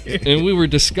whites, and we were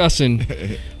discussing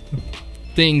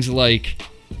things like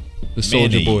the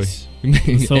Soldier Boy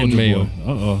and Mayo.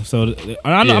 So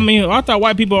I mean, I thought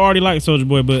white people already liked Soldier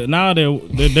Boy, but now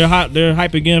they're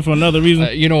hype again for another reason.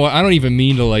 You know what? I don't even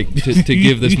mean to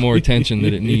give this more attention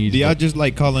that it needs. Do y'all just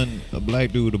like calling a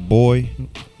black dude a boy?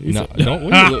 No,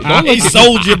 don't hey,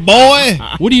 Soldier Boy.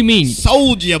 What do you mean,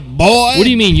 Soldier Boy? What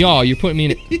do you mean, y'all? You're putting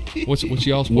me in. What's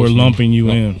y'all supposed to mean? We're lumping you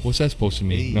in. What's that supposed to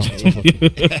mean?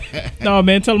 No,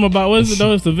 man. Tell them about what is it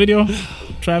though? It's the video.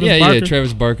 Travis Barker? Yeah.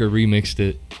 Travis Barker remixed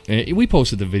it. And we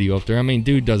posted the video up there. I mean,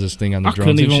 dude does his thing on the drums. I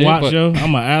couldn't even shit, watch, yo.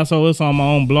 I'm an asshole. It's on my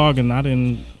own blog, and I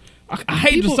didn't. I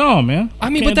hate the song, man.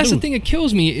 I mean, but that's the thing that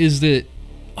kills me is that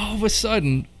all of a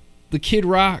sudden the Kid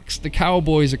Rocks, the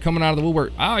Cowboys are coming out of the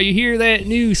woodwork. Oh, you hear that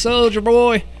new Soldier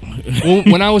Boy? Well,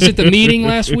 when I was at the meeting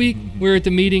last week, we were at the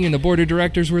meeting and the board of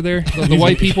directors were there, the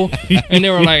white people, and they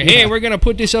were like, hey, we're going to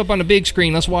put this up on the big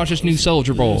screen. Let's watch this new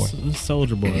Soldier Boy.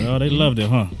 Soldier Boy. Oh, they loved it,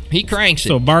 huh? He cranks it.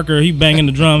 So Barker, he banging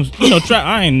the drums. You know,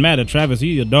 I ain't mad at Travis.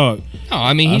 He a dog. No,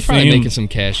 I mean, he's probably making some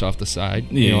cash off the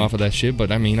side, you know, off of that shit. But,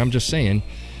 I mean, I'm just saying,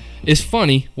 it's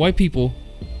funny. White people,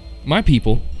 my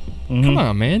people, come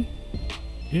on, man.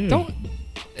 Yeah. Don't.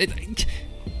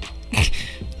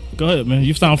 Go ahead, man.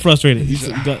 You sound frustrated.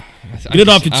 Get it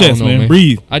off your chest, man.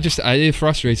 Breathe. It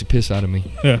frustrates the piss out of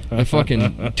me. The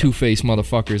fucking two-faced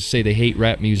motherfuckers say they hate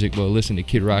rap music, but listen to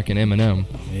Kid Rock and Eminem.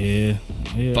 Yeah.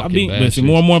 Listen,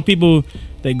 more and more people,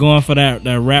 they going for that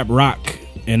rap rock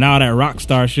and now that rock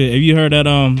star shit. Have you heard that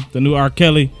the new R.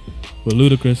 Kelly with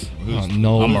Ludacris? Oh,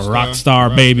 no. I'm a rock star,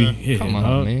 baby. Yeah, come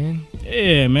on, man.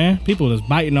 Yeah, man. People is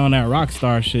biting on that rock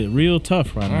star shit real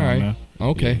tough right now, man.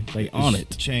 Okay. They on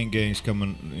it. Chain gangs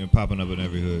coming, popping up in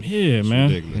every hood. Yeah, it's man.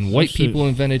 ridiculous. And white people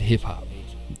invented hip hop.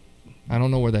 I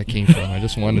don't know where that came from. I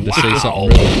just wanted to say something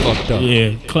really fucked up.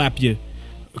 Yeah, clap you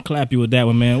with that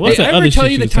one, man. What's that other shit? I ever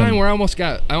tell you the time where I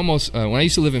almost when I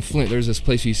used to live in Flint, there's this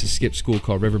place we used to skip school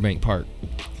called Riverbank Park.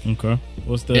 Okay.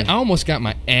 What's that? I almost got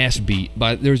my ass beat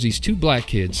by there's these two black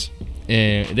kids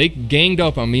And they ganged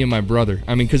up on me and my brother.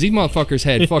 I mean, because these motherfuckers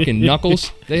had fucking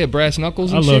knuckles. They had brass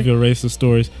knuckles and I love your racist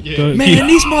stories. Yeah. Man,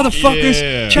 these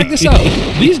motherfuckers, check this out.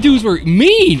 These dudes were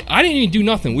mean. I didn't even do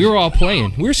nothing. We were all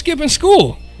playing. We were skipping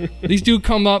school. These dudes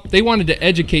come up. They wanted to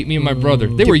educate me and my brother.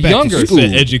 They were younger.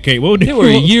 Educate. They were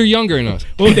a year younger than us.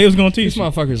 What they was going to teach? These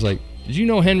motherfuckers like, did you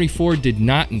know Henry Ford did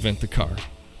not invent the car?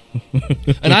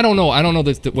 And I don't know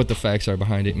what the facts are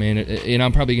behind it, man. And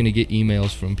I'm probably going to get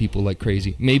emails from people like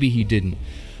crazy. Maybe he didn't.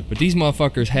 But these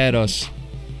motherfuckers had us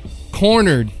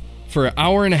cornered for an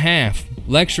hour and a half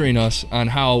lecturing us on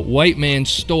how white man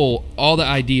stole all the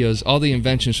ideas, all the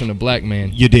inventions from the black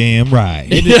man. You're damn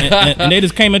right. And they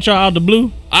just came at y'all out of the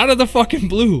blue? Out of the fucking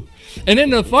blue. And then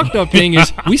the fucked up thing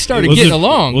is we started getting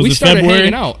along. We started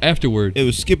hanging out afterward. It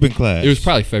was skipping class. It was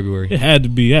probably February. It had to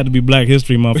be Black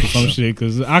History Month or some shit,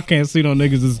 because I can't see no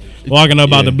niggas just walking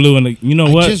up out the blue and you know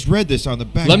what? I just read this on the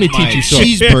back of my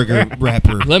cheeseburger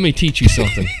wrapper. Let me teach you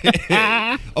something.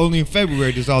 Only in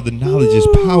February does all the knowledge is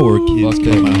power kids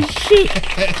come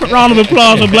out. Round of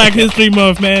applause for Black History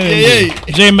Month, man. Yeah.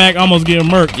 JMack almost getting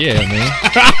murked. Yeah, man.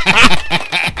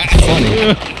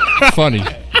 Funny.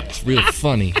 It's real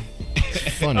funny.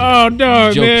 Funny. Oh,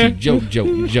 dog, man. Joke.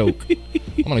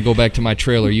 I'm going to go back to my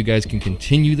trailer. You guys can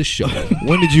continue the show.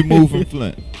 When did you move from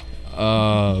Flint?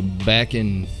 Back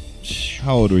in...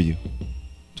 How old were you?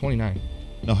 29.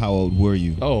 No, how old were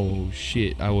you? Oh,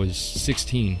 shit. I was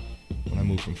 16 when I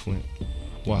moved from Flint.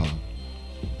 Wow.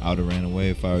 I would have ran away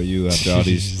if I were you after all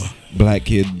these black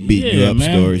kid beating you up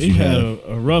stories you had.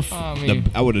 A rough...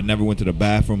 I would have never went to the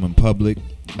bathroom in public.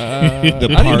 I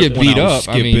didn't get beat up.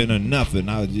 Skipping or nothing.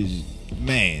 I was just...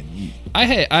 Man, I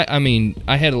had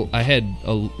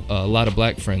a lot of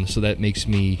black friends, so that makes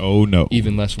me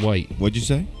even less white. What'd you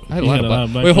say? I had a lot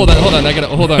of black. Wait, hold on. I gotta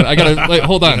hold on. You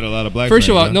had a lot of black First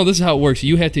friends, of all, no, this is how it works.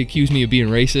 You have to accuse me of being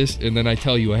racist, and then I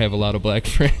tell you I have a lot of black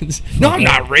friends. No, I'm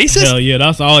not racist. Hell yeah,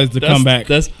 that's always the comeback.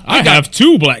 I have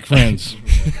 2 black friends.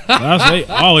 They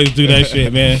always do that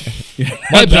shit, man.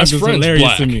 My best friend's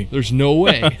black. To me. There's no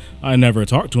way. I never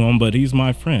talked to him, but he's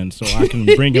my friend, so I can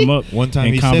bring him up one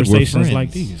time in conversations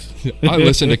like these. I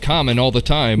listen to Common all the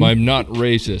time. I'm not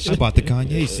racist. I bought the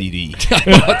Kanye CD.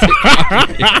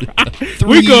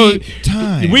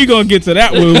 We gonna get to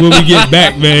that when we get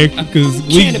back, man, because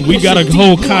we got a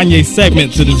whole Kanye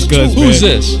segment to discuss. Who's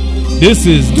this? This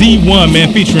is D1,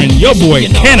 man, featuring your boy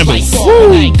Cannabis.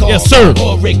 Yes, sir.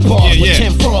 Rick Balls with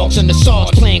 10 frogs and the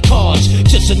sauce playing cards.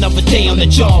 Just another day on the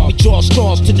job. We draw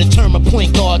straws to determine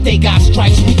point guard. They got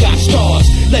stripes, we got stars.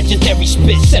 Legendary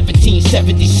spit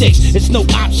 1776. It's no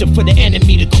option for the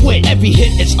enemy to quit. Every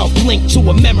hit is uplinked to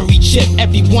a memory chip.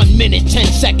 Every 1 minute, 10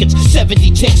 seconds, 70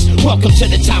 ticks. Welcome to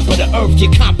the top of the earth.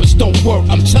 Your compass don't work.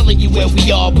 I'm telling you where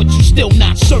we are, but you still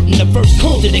not certain. The first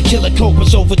call to the killer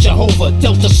cobras over Jehovah.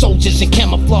 Delta soldiers and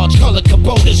camouflage color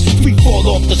Kubotas. Free fall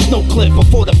off the snow cliff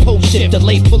before the post shift.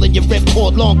 Delay pulling your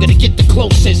ripcord longer to get the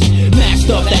closest.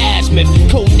 Master of the azimuth,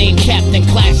 codename Captain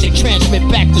Classic. Transmit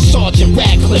back to Sergeant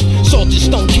Radcliffe. Sergeant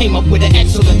Stone came up with an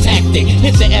excellent tactic.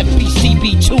 Here's an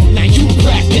FBCB2, now you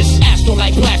practice. Astro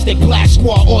like plastic, black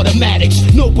squad automatics.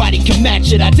 Nobody can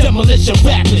match it, I demolition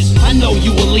rappers. I know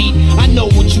you elite, I know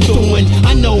what you doing.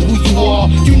 I know who you are,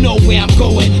 you know where I'm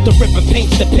going. The Ripper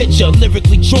paints the picture,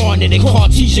 lyrically drawing it in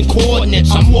Cartesian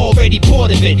coordinates. I'm already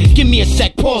bored of it. Give me a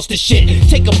sec, pause the shit.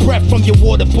 Take a breath from your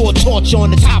waterboard torch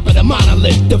on the top of the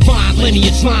monolith. Divine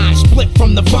lineage line, split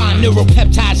from the vine.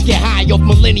 Neuropeptides get high off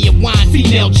millennium wine.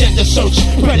 Female gender search,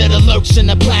 predator lurks in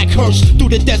a black hearse. Through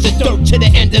the desert dirt to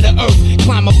the end of the earth.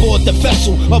 Climb aboard the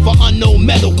vessel of an unknown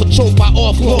metal, controlled by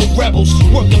off-road rebels,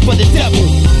 working for the devil.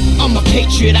 I'm a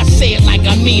patriot, I say it like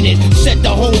I mean it. Said the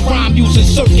whole rhyme using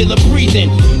circular breathing.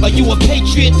 Are you a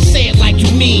patriot? Say it like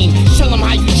you mean. Tell them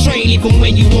how you train even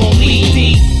when you won't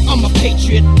lead. I'm a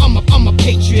patriot, I'm a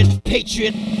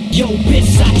patriot. Yo,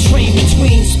 bitch, I train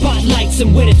between spotlights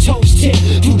and with a toast tip.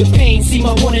 Through the pain, see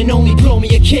my one and only blow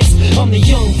me a kiss. I'm the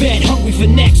young vet, hungry for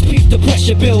next. Beat the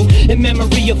pressure build in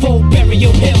memory of old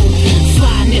Burial Hill.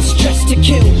 Flyness, dressed to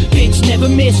kill. Bitch, never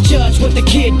misjudge what the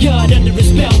kid got under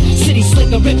his belt. City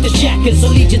slicker, rip the jackets,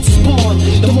 allegiance is born.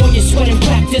 The more you sweat and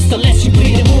practice, the less you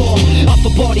bleed more. Off a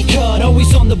body cut,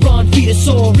 always on the run, feed a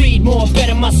sore. Read more,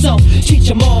 better myself, teach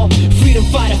them all. Freedom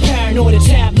fighter, paranoid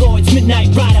tabloids,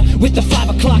 midnight rider with the 5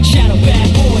 o'clock shadow,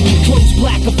 bad boy. Close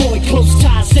black, avoid close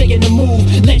ties, stay in the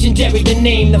move. Legendary the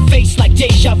name, the face like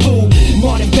deja vu.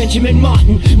 Martin Benjamin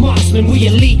Martin, marksman, we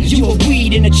elite. You a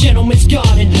weed in a gentleman's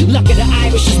garden. Luck of the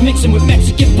Irish is mixing with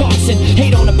Mexican boxing.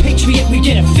 Hate on a patriot, we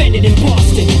get offended in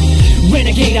Boston.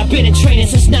 Renegade, I've been in training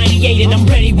since 98 and I'm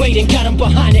ready waiting. Got him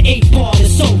behind the 8 ball,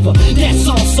 it's over. That's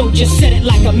all, so just said it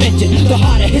like I meant it. The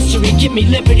heart of history, give me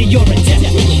liberty or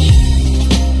indemnity.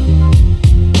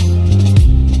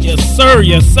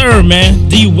 Yes sir, man.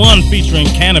 D1 featuring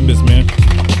Cannabis, man.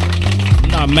 I'm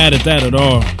not mad at that at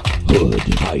all.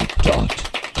 Hoodhype.com.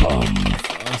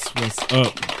 That's what's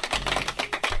up.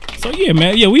 So yeah,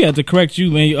 man. Yeah, we had to correct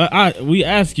you, man. We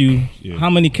asked you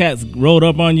how many cats rolled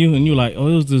up on you, and you like, oh,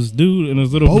 it was this dude and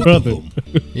his little Both brother.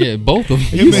 Yeah, both of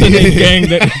them. You said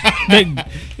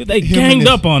they ganged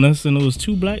up on us, and it was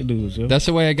 2 black dudes. Yo. That's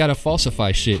the way I gotta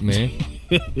falsify shit, man.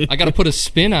 I gotta put a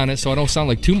spin on it so I don't sound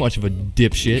like too much of a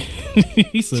dipshit.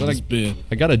 He said a spin.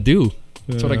 I gotta do.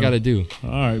 That's what I gotta do. All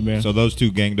right, man. So those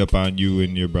 2 ganged up on you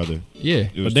and your brother. Yeah,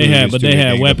 but they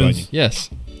had weapons.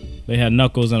 Yes. They had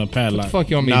knuckles and a padlock. What the fuck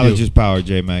you want me to do? Knowledge is power,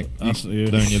 JMack.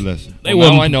 Learn your lesson.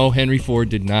 Now I know Henry Ford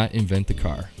did not invent the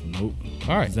car. Nope.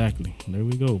 All right. Exactly. There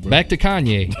we go, bro. Back to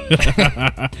Kanye.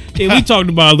 Hey, we talked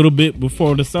about it a little bit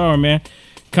before the star, man.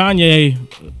 Kanye,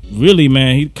 really,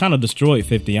 man, he kind of destroyed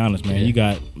 50, honest, man. Yeah. You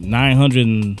got 900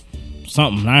 and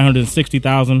something,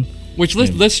 960,000. Which,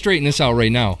 let's straighten this out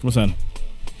right now. What's that?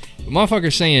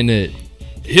 Motherfucker saying that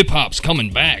hip-hop's coming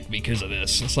back because of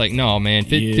this. It's like, no, man.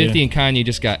 50 and Kanye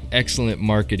just got excellent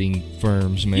marketing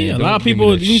firms, man. Yeah, a Don't lot of give me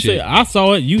people, that you shit. say, I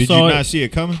saw it, you Did saw you it. not see it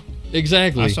coming?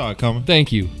 Exactly. I saw it coming.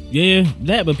 Thank you. Yeah,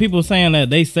 but people saying that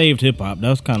they saved hip-hop,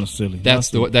 that's kind of silly. That's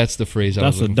the phrase I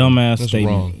was That's a looking for. dumbass That's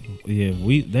statement. wrong. Yeah,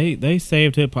 they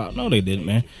saved hip-hop. No, they didn't,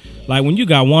 man. Like, when you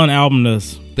got one album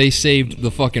that's They saved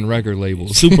the fucking record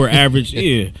labels. super average,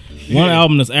 one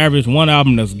album that's average, one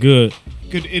album that's good.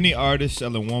 Could any artist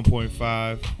selling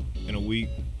 1.5 in a week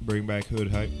bring back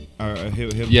hood hype or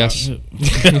hip hop? Yes.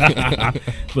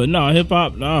 But no,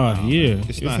 hip-hop,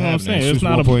 It's not happening. It's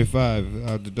not 1.5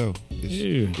 out the door.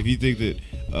 Yeah. If you think that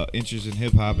interest in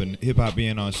hip hop and hip hop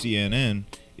being on CNN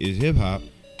is hip hop,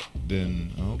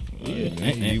 then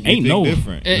ain't think no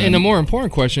different. And a more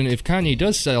important question: if Kanye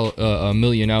does sell a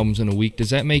million albums in a week, does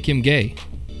that make him gay?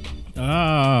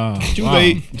 Too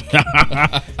late.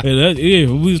 We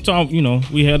was talking.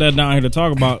 We had that down here to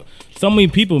talk about. So many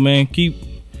people, man, keep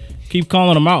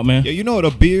calling them out, man. Yeah, you know what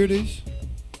a beard is?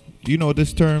 You know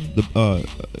this term?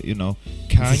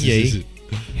 Kanye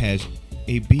has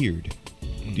a beard.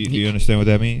 Do you understand what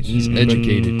that means? He's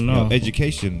educated. No.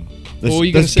 Education.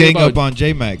 Let's gang up on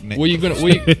JMack. What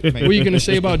are you gonna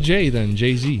say about Jay then?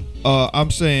 Jay-Z. I'm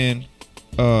saying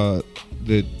that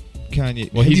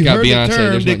Kanye. Well, he's have you got heard Beyonce. the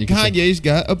term There's that nothing you can say. Kanye's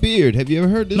got a beard? Have you ever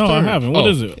heard this term? No, I haven't. What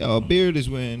is it? A beard is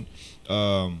when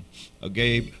a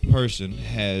gay person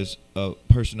has a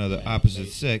person of the opposite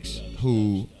sex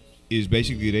who is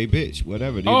basically they bitch,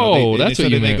 whatever. That's so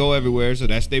what you they meant. go everywhere, so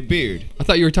that's their beard. I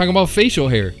thought you were talking about facial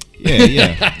hair.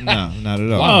 Yeah. No, not at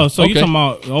all. Oh, so you Okay. talking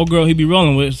about old girl he be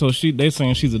rolling with? So they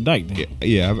saying she's a dyke then?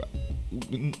 Yeah.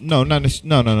 No.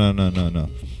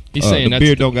 He's saying the that's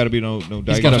beard don't got to be no He's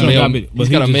dyke. got a But male. he He's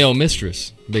got a just- male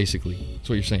mistress, basically. That's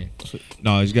what you're saying.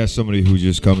 No, he's got somebody who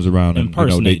just comes around and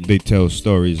Impersonating. they tell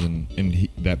stories and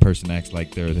that person acts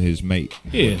like they're his mate.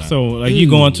 Yeah. So like you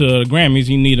going to the Grammys,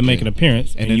 you need to make an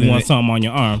appearance, and then you want they- something on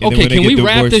your arm. And then Okay, when they can get we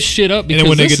wrap divorced- this shit up and then because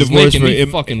when they this get is divorced making me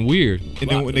for fucking weird. And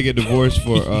then when they get divorced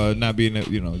for not being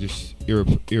just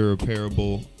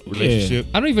irreparable relationship,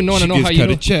 I don't even want to she know gets how you cut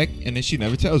know. a check and then she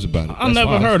never tells about it. I That's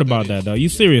never why. heard about that though. You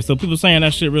serious? So people saying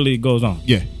that shit really goes on?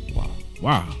 Yeah.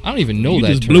 Wow. I don't even know You that.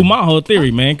 just term. blew my whole theory,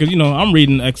 man. Because I'm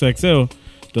reading XXL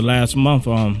the last month,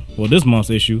 this month's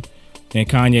issue, and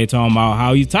Kanye talking about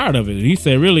how he's tired of it. He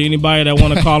said, really, anybody that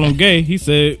want to call him gay, he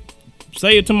said,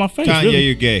 say it to my face. Kanye, really.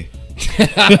 you're gay.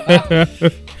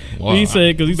 Wow. He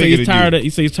said because he's tired of.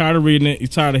 He said he's tired of reading it. He's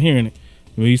tired of hearing it.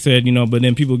 He said, but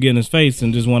then people get in his face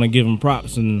and just want to give him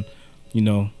props and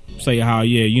say how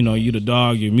you the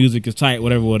dog, your music is tight,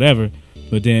 whatever.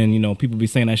 But then people be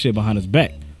saying that shit behind his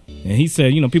back. And he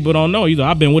said, people don't know.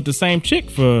 I've been with the same chick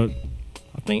for,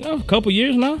 I think, a couple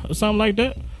years now or something like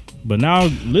that. But now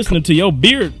listening to your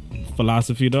beard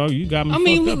philosophy, dog, you got me. I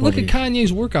mean, fucked up look over at here.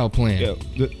 Kanye's workout plan. Yeah,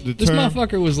 the This term,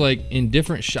 motherfucker was like in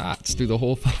different shots through the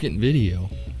whole fucking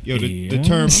video. the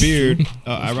term beard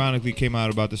ironically came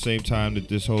out about the same time that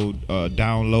this whole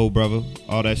down low, brother,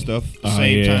 all that stuff.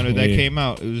 Same time that came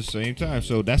out, it was the same time.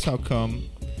 So that's how come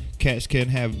cats can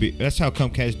have. That's how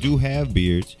come cats do have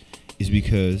beards, is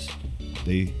because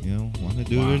they want to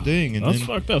do their thing. And That's then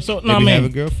fucked up. So they no, be man.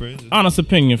 having girlfriends. Honest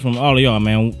opinion from all of y'all,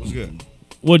 man. What's good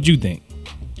What'd you think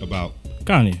about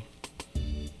Kanye?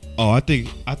 Oh, I think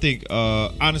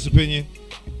honest opinion,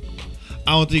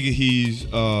 I don't think he's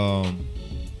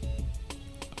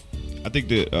I think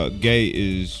that gay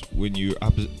is when you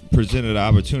presented an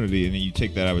opportunity and then you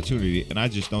take that opportunity. And I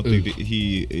just don't think that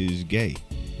he is gay.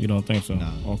 You don't think so?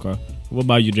 Nah. Okay. What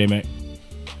about you, JMack?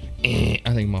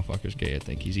 I think motherfucker's gay. I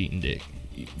think he's eating dick.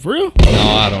 For real? No,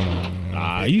 I don't know.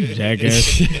 Ah, you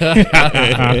jackass.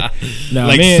 Nah,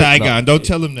 like man, Saigon. Don't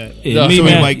tell him that. Yeah, me,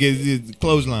 somebody man. might get his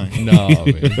clothesline. No,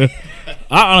 man.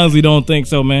 I honestly don't think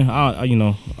so, man.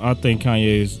 I think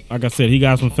Kanye is, like I said, he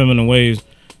got some feminine ways.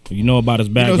 You know about his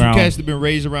background. You know some cats that been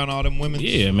raised around all them women?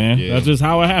 Yeah, man. Yeah. That's just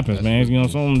how it happens, man. You know,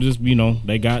 some of them just,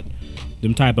 they got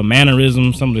them type of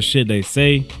mannerisms, some of the shit they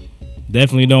say.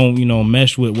 Definitely don't,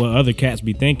 mesh with what other cats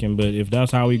be thinking. But if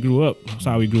that's how he grew up, that's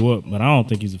how he grew up. But I don't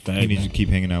think he's a fag. He needs to keep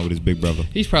hanging out with his big brother.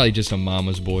 He's probably just a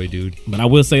mama's boy, dude. But I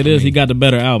will say this, he got the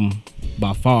better album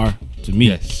by far to me.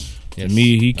 Yes. To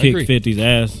me, he kicked 50's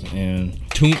ass and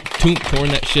Toomp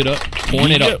pouring that shit up.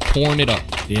 Pouring it up.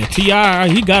 Yeah, T.I.,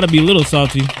 he got to be a little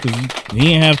salty because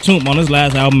he ain't have Toomp on his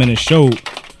last album and it showed.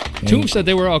 Toomp said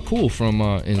they were all cool from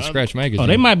in Scratch Magazine. Oh,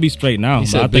 they might be straight now,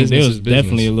 but I think they was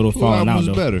definitely a little falling out,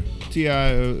 though. better?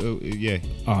 T.I.,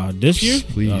 yeah. This year?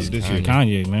 Please, this year.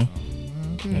 Kanye, man.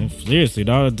 Man, seriously,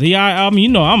 dog. T.I.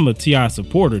 album, I'm a T.I.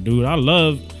 supporter, dude. I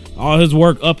love all his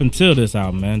work up until this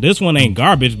album, man. This one ain't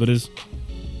garbage, but it's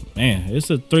a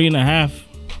 3.5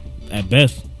 at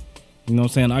best. You know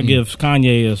what I'm saying? I give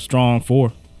Kanye a strong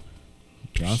 4.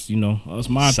 That's, that's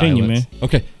my opinion, man.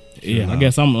 Okay. Yeah, I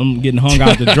guess I'm getting hung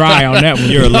out to dry on that one.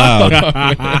 You're allowed.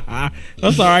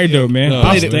 That's all right, though, man.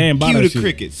 I'll stand by that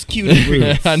shit. Cue the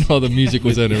crickets. I know the music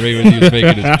was underrated when he was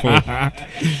making his point.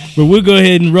 But we'll go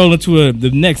ahead and roll into the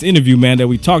next interview, man, that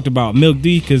we talked about, Milk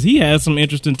D, because he has some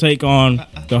interesting take on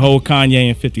the whole Kanye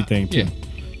and 50 thing, too. Yeah.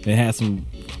 It has some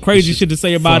crazy shit to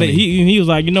say about it. He was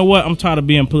like, you know what? I'm tired of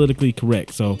being politically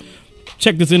correct. So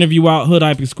check this interview out, Hood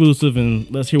Hype exclusive, and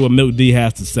let's hear what Milk D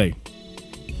has to say.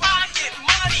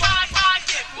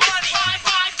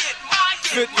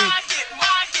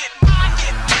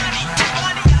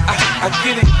 I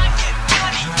get it.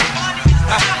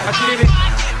 I get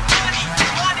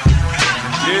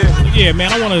it. Yeah,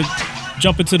 man, I want to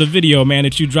jump into the video, man,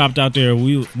 that you dropped out there.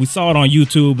 We saw it on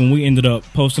YouTube and we ended up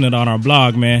posting it on our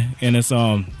blog, man. And it's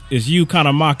you kind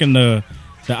of mocking the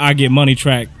I Get Money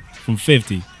track from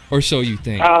 50. Or so you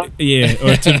think. Yeah,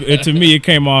 or to me it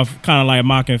came off kind of like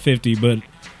mocking 50, but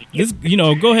this,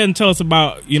 go ahead and tell us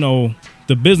about,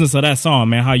 the business of that song,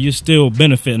 man, how you're still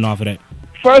benefiting off of that.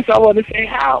 First, I want to say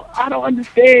how I don't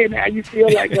understand how you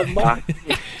feel like a mock.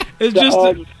 It's just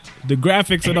the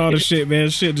graphics and all the shit, man.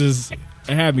 Shit just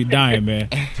had me dying, man.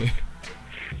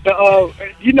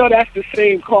 That's the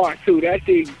same car too. That's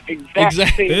the exact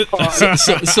same car.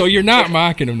 So you're not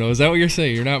mocking him, though? Is that what you're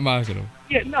saying? You're not mocking him?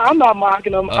 Yeah, no, I'm not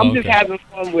mocking him. I'm just having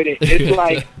fun with it. It's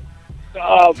like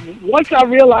once I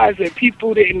realized that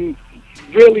people didn't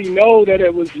really know that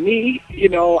it was me,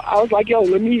 I was like, yo,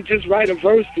 let me just write a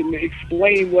verse and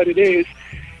explain what it is.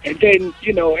 And then,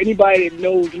 anybody that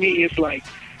knows me, it's like,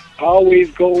 I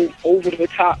always go over the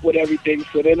top with everything.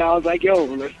 So then I was like, yo,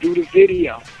 let's do the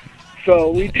video.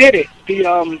 So we did it.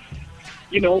 The,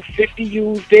 50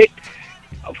 used it,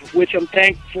 which I'm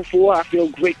thankful for. I feel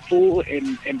grateful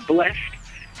and blessed.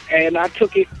 And I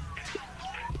took it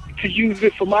to use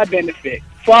it for my benefit.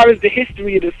 As far as the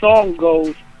history of the song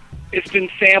goes, it's been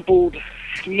sampled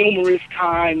numerous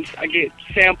times. I get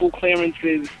sample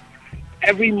clearances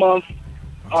every month.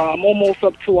 I'm almost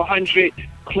up to 100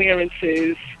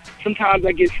 clearances. Sometimes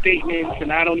I get statements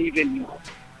and I don't even,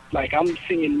 I'm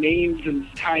seeing names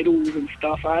and titles and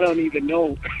stuff. I don't even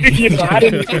know. I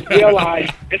didn't even realize.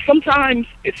 And sometimes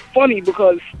it's funny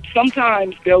because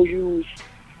sometimes they'll use,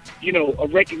 a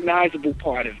recognizable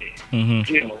part of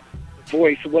it,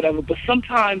 voice or whatever. But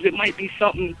sometimes it might be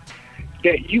something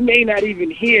that you may not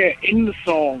even hear in the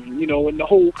song, in the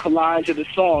whole collage of the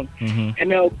song,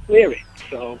 and they'll clear it.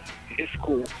 So it's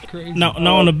cool. Now,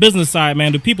 on the business side,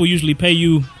 man, do people usually pay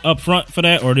you up front for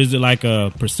that, or is it like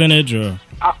a percentage? Or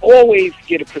I always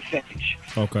get a percentage.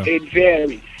 Okay. It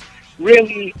varies.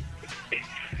 Really,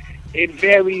 it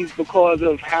varies because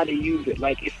of how they use it.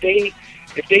 Like if they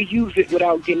use it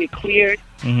without getting it cleared,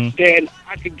 then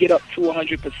I could get up to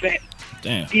 100%.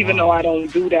 Damn. Even though I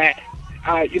don't do that.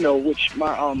 Which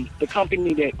my the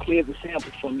company that clears the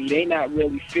samples for me, they not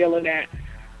really feeling that,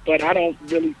 but I don't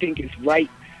really think it's right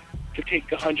to take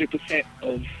 100%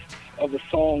 of a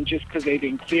song just because they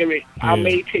didn't clear it. Yeah. I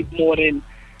may take more than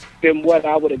what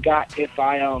I would have got if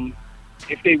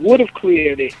they would have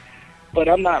cleared it, but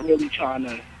I'm not really trying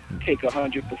to take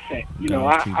 100%.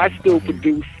 I still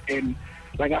produce, and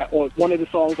on one of the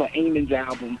songs on Eamon's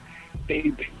album,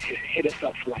 they hit us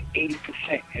up for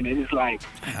 80%, and it is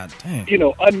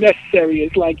unnecessary.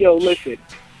 It's like, yo, listen,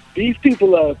 these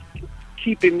people are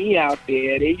keeping me out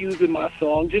there. They're using my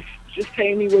song. Just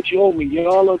pay me what you owe me.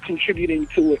 Y'all are contributing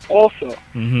to it also.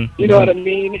 Mm-hmm. You know what I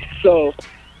mean? So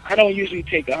I don't usually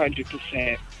take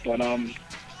 100%, but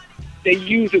they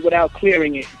use it without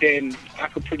clearing it, then I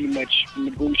could pretty much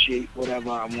negotiate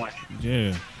whatever I want.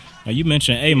 Yeah. Now you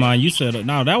mentioned Amon. You said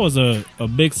now that was a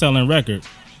big selling record,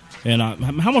 and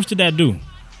how much did that do?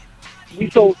 We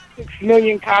sold 6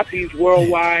 million copies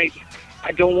worldwide.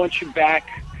 I Don't Want You Back.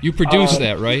 You produced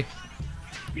that, right?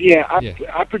 Yeah,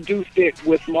 I produced it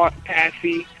with Mark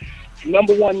Passy.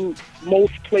 #1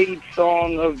 most played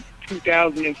song of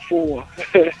 2004.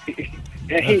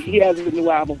 And he has a new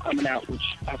album coming out, which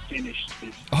I finished.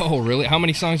 Oh, really? How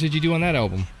many songs did you do on that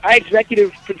album? I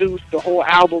executive produced the whole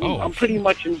album. Oh. I'm pretty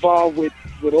much involved with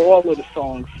all of the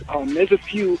songs. There's a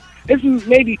few, there's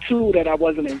maybe 2 that I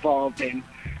wasn't involved in,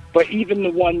 but even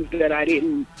the ones that I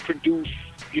didn't produce,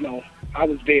 you know, I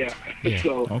was there. Yeah.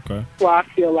 So I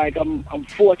feel like I'm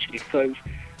fortunate because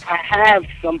I have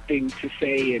something to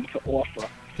say and to offer.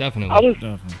 Definitely.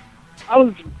 I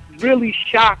was really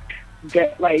shocked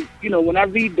that, like, you know, when I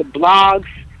read the blogs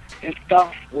and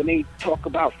stuff, when they talk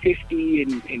about 50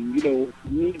 and you know,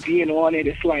 me being on it,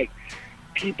 it's like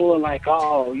people are like,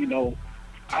 oh, you know,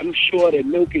 I'm sure that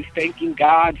Milk is thanking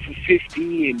God for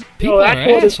 50. And you know, I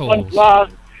saw this one blog.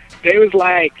 They was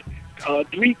like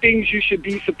 3 things you should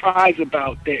be surprised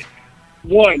about. That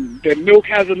 1, that Milk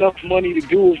has enough money to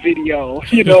do a video.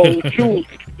 You know, 2,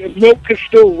 that Milk can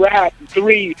still rap.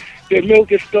 3, that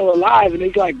Milk is still alive, and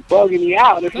it's like bugging me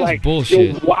out. It's like,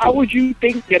 bullshit. Yo, why would you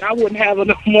think that I wouldn't have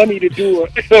enough money to do a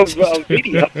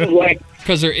video? Like,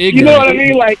 because they're ignorant. You know what I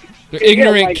mean? Like, they're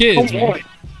ignorant like, kids. Come on.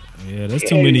 Yeah, there's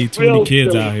too many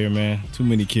kids out here, man. Too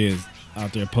many kids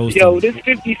out there posting. Yo, this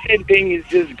 50 Cent thing is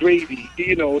just gravy.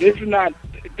 You know, this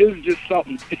is just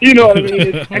something. You know what I mean?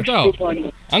 It's extra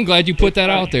funny. I'm glad you put that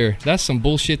out there. That's some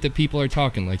bullshit that people are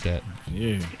talking like that.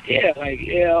 Yeah. Yeah, like,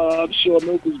 I'm sure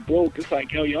Milk was broke. It's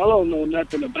like, yo, y'all don't know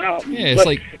nothing about me. Yeah, it's but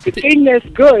like the thing that's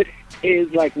good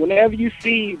is, like, whenever you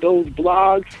see those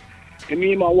blogs, and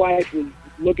me and my wife was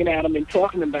looking at them and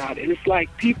talking about it, it's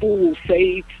like people will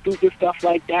say stupid stuff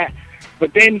like that,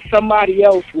 but then somebody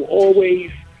else will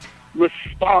always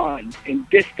respond and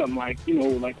diss them, like, you know,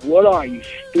 like, what are you,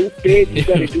 stupid? You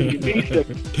gotta do your research.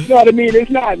 You know what I mean?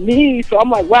 It's not me, so I'm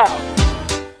like, wow.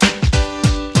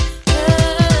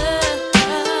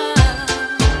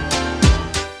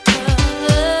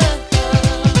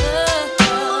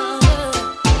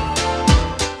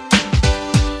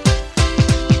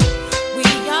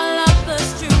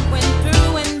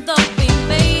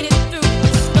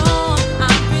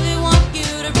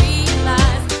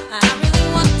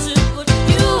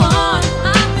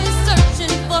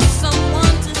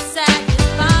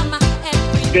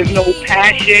 There's no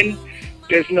passion.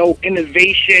 There's no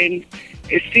innovation.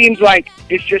 It seems like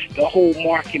it's just a whole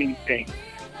marketing thing.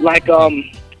 Like,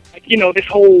 you know, this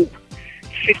whole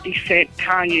 50 Cent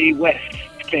Kanye West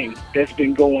thing that's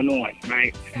been going on,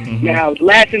 right? Mm-hmm. Now, the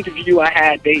last interview I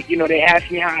had, they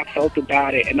asked me how I felt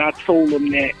about it, and I told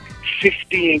them that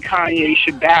 50 and Kanye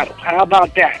should battle. How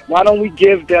about that? Why don't we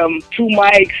give them 2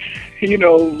 mics, you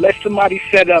know, let somebody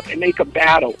set up and make a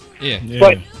battle? Yeah.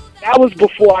 But that was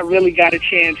before I really got a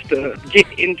chance to get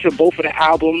into both of the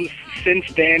albums.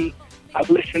 Since then, I've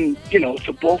listened, you know,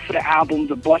 to both of the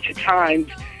albums a bunch of times,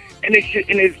 and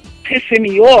it's pissing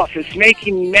me off. It's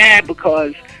making me mad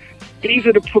because these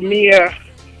are the premier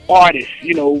artists.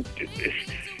 You know,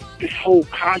 this whole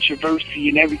controversy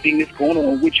and everything that's going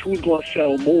on, who's going to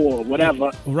sell more or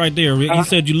whatever. Right there, Rick, you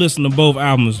said you listened to both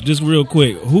albums. Just real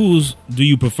quick, whose do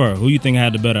you prefer? Who you think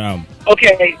had the better album?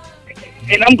 Okay.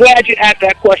 And I'm glad you asked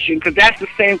that question because that's the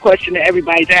same question that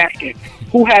everybody's asking.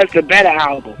 Who has the better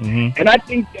album? Mm-hmm. And I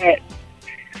think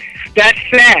that's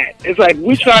sad. It's like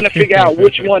we're trying to figure out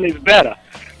which one is better.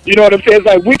 You know what I'm saying? It's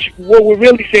like what we're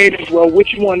really saying is, well,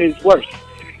 which one is worse?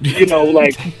 You know,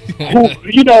 like,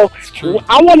 you know,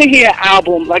 I want to hear an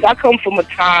album. Like, I come from a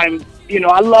time, you know,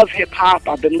 I love hip-hop.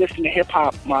 I've been listening to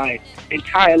hip-hop my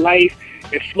entire life.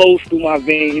 It flows through my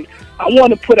veins. I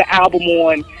want to put an album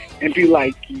on and be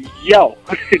like, yo,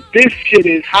 this shit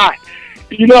is hot.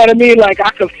 You know what I mean? Like, I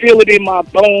can feel it in my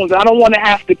bones. I don't want to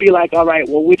have to be like, all right,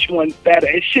 well, which one's better?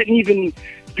 It shouldn't even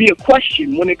be a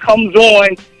question. When it comes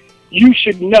on, you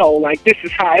should know, like, this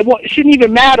is hot. It shouldn't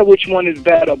even matter which one is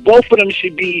better. Both of them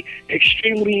should be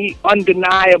extremely,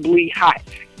 undeniably hot.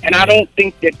 And I don't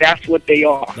think that that's what they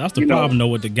are. That's the problem, though,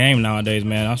 with the game nowadays,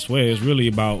 man. I swear, it's really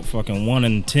about fucking 1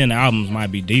 in 10 albums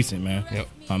might be decent, man. Yep.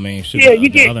 I mean,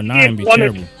 shit, the other 9 be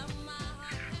terrible.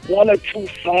 1 or 2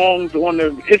 songs on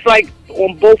the. It's like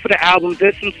on both of the albums,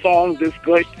 there's some songs that's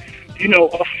good.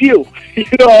 a few. You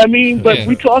know what I mean? But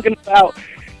we talking about,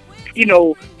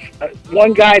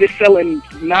 one guy that's selling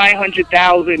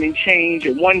 900,000 and change,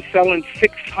 and one selling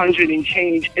 600 and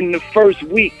change in the first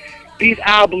week. These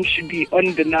albums should be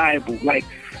undeniable. Like,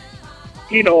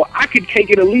 I could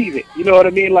take it or leave it. You know what I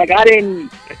mean? Like, I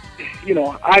didn't,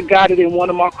 I got it in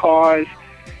one of my cars.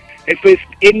 If it's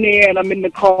in there and I'm in the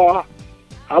car,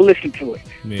 I'll listen to it.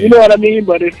 Yeah. You know what I mean?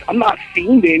 But I'm not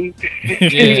fiending.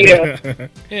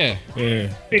 Yeah,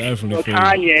 definitely.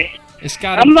 Kanye. It's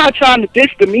I'm not trying to diss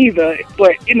them either,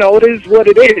 but it is what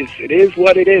it is. It is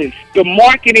what it is. The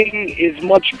marketing is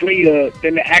much greater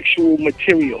than the actual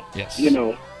material. Yes.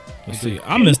 See,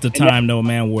 I missed the time though,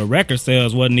 man, where record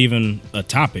sales wasn't even a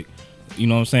topic. You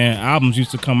know what I'm saying? Albums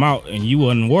used to come out and you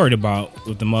wasn't worried about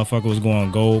if the motherfucker was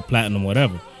going gold, platinum,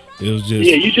 whatever. It was just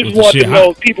you just wanted to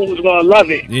know if people was gonna love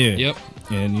it. Yeah. Yep.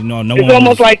 And no it's one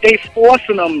almost like they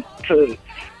forcing them to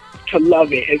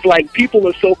love it. It's like people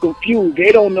are so confused.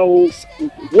 They don't know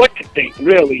what to think,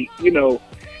 really.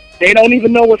 They don't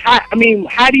even know what's hot. I mean,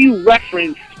 how do you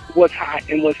reference what's hot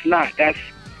and what's not? That's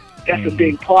a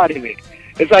big part of it.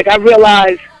 It's like I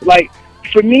realize, like,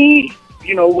 for me,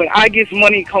 when I Get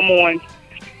Money come on,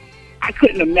 I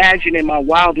couldn't imagine in my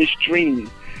wildest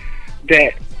dream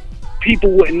that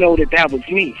people wouldn't know that was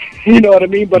me. You know what I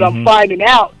mean? But I'm finding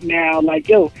out now, like,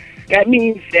 that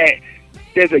means that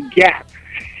there's a gap.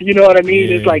 You know what I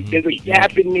mean? It's like there's a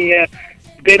gap in there.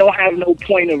 They don't have no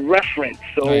point of reference.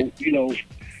 So,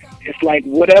 it's like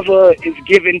whatever is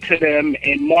given to them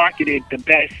and marketed the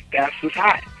best, that's what's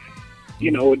hot.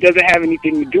 It doesn't have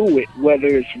anything to do with whether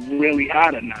it's really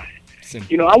hot or not.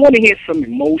 I want to hear some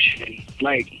emotion.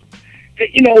 Like,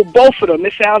 both of them,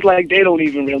 it sounds like they don't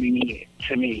even really mean it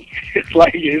to me. It's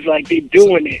like they're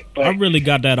doing it. But I really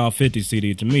got that off 50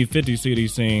 CD. To me, 50 CD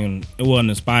scene, it wasn't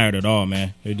inspired at all,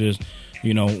 man. It just,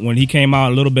 when he came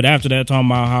out a little bit after that, talking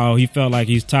about how he felt like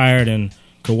he's tired and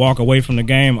could walk away from the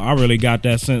game, I really got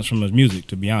that sense from his music,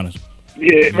 to be honest.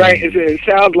 Yeah, right. It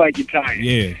sounds like you're tired.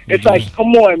 Yeah. It's like,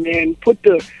 come on, man. I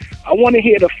want to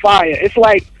hear the fire. It's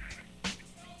like,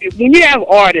 when you have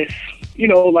artists,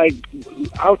 like,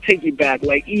 I'll take you back,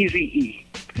 like Eazy-E.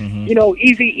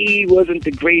 Eazy-E wasn't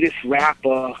the greatest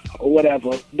rapper or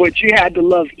whatever, but you had to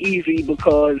love Eazy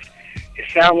because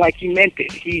it sounded like he meant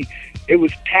it. It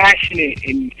was passionate,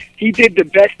 and he did the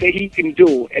best that he can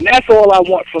do. And that's all I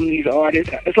want from these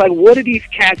artists. It's like, what are these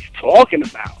cats talking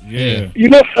about? Yeah. You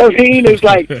know what I mean? It's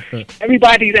like,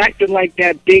 everybody's acting like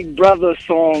that Big Brother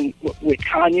song with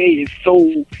Kanye is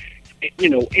so,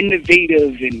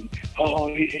 innovative, and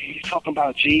he's talking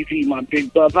about Jay-Z, my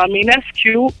big brother. I mean, that's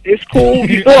cute. It's cool.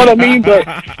 You know what I mean? But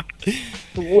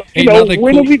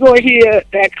when are we going to hear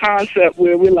that concept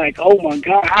where we're like, oh my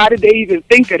God, how did they even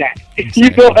think of that?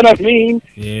 You know what I mean?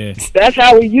 Yeah. That's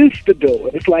how we used to do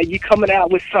it. It's like you coming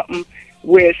out with something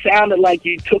where it sounded like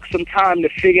you took some time to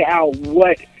figure out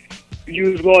what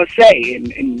you was going to say,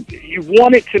 and you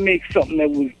wanted to make something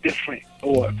that was different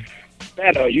or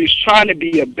better. You was trying to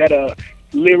be a better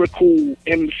lyrical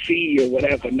MC or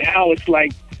whatever. Now it's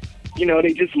like,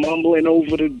 they just mumbling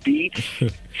over the beats,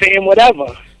 saying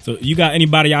whatever. So you got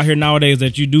anybody out here nowadays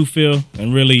that you do feel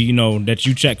and really, that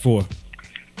you check for?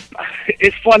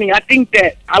 It's funny. I think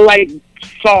that I like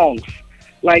songs.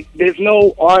 Like, there's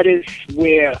no artist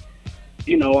where,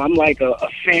 I'm like a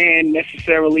fan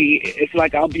necessarily. It's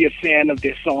like I'll be a fan of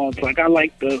their songs. Like, I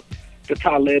like the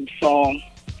Talib song.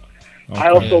 Okay. I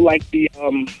also like the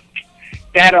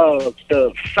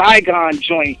Saigon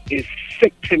joint is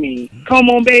sick to me. Come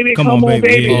on, baby. Come on,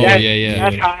 baby. Yeah.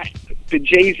 That's hot. The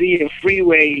Jay-Z and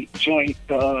Freeway joint,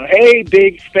 hey,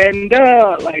 big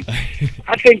spender. Like,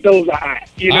 I think those are hot.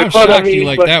 I'm shocked you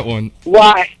like that one.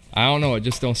 Why? I don't know. It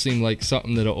just don't seem like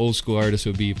something that an old school artist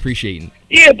would be appreciating.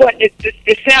 Yeah, but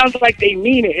it sounds like they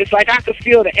mean it. It's like I can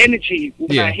feel the energy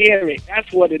when I hear it.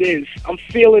 That's what it is. I'm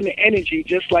feeling the energy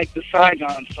just like the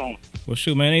Saigon song. Well,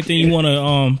 shoot, man, anything you want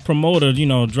to promote or,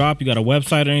 drop? You got a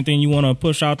website or anything you want to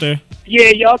push out there? Yeah,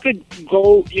 y'all could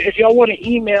go. If y'all want to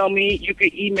email me, you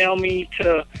could email me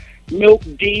to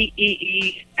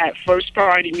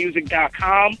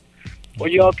milkdee@firstprioritymusic.com. Or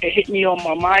y'all can hit me on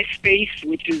my MySpace,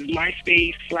 which is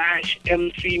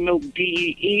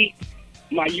MySpace/MCMilkDee.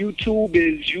 My YouTube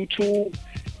is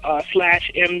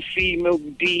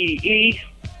YouTube/MCMilkDee.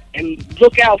 And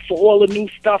look out for all the new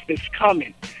stuff that's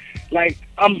coming. Like,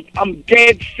 I'm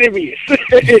dead serious.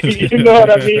 You know what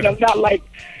I mean? I'm not like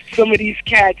some of these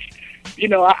cats you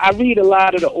know, I read a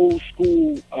lot of the old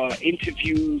school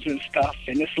interviews and stuff,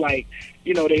 and it's like,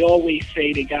 you know, they always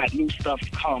say they got new stuff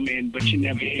coming, but you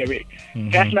never hear it.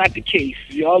 That's not the case.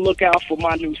 Y'all look out for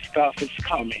my new stuff. It's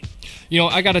coming. You know,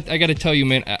 I gotta tell you,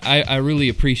 man, I really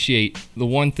appreciate the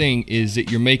one thing is that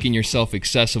you're making yourself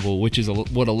accessible, which is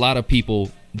what a lot of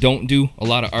people don't do. A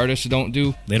lot of artists don't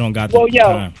do. They don't got the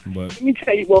time. But let me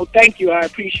tell you, well, thank you. I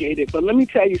appreciate it. But let me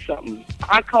tell you something.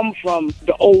 I come from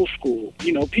the old school.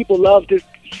 You know, people love to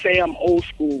say I'm old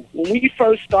school. When we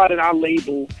first started our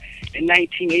label in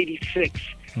 1986,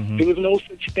 there was no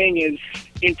such thing as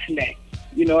internet.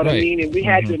 You know what I mean? And we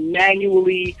had to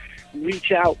manually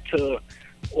reach out to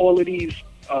all of these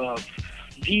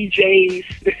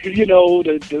DJs, you know,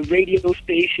 the radio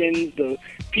stations, the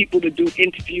people to do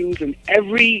interviews, and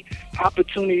every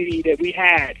opportunity that we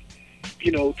had,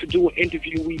 you know, to do an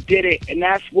interview, we did it, and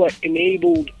that's what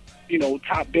enabled, you know,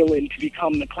 Top Billin' to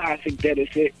become the classic that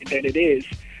it is.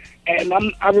 And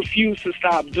I refuse to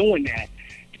stop doing that.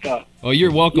 Oh,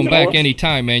 you're welcome back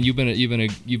anytime, man. You've been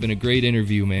a great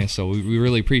interview, man. So we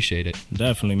really appreciate it.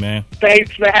 Definitely, man.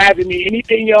 Thanks for having me.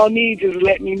 Anything y'all need, just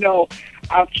let me know.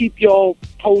 I'll keep y'all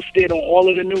posted on all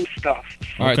of the new stuff.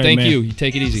 All right, thank you. You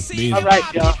take it easy. All right,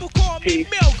 y'all. Peace.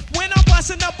 When I'm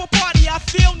busting up a party, I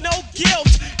feel no guilt.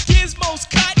 Gizmo's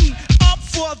cutting up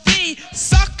for the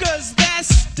suckers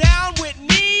that's down with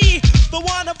me. The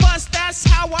one of us, that's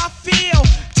how I feel.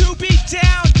 To be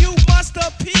down, you must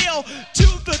appeal to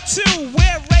the two.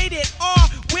 We're rated R,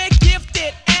 we're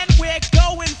gifted, and we're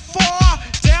going far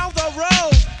down the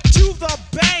road to the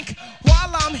bank.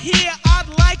 While I'm here, I'd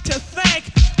like to thank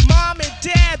Mom and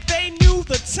Dad, they knew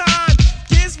the time.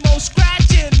 Gizmo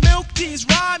scratching, Milk D's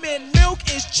rhyming, Milk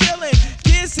is chilling,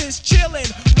 Giz is chilling.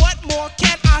 What more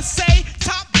can I say?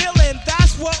 Top Billin',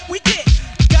 that's what we get.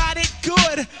 Got it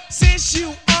good, since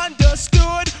you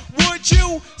understood. Would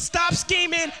you stop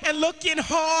scheming and looking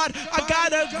hard? I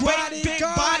got a great big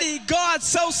bodyguard,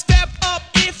 so step up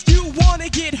if you wanna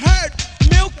get hurt.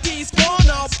 Milk D's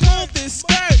gonna pull this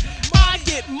skirt. I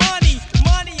get money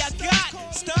I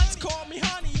got. Stunts call me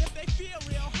honey if they feel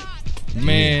real hot.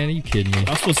 Man, are you kidding me?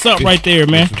 That's what's up right there,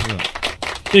 man.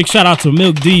 Big shout out to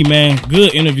Milk D, man.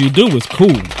 Good interview. Dude was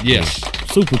cool. Yes.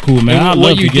 Super cool, man. I what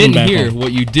love you to get him didn't back hear, on.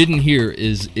 what you didn't hear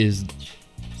is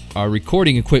our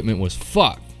recording equipment was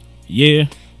fucked. Yeah.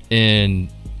 And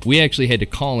we actually had to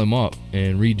call him up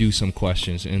and redo some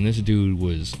questions, and this dude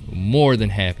was more than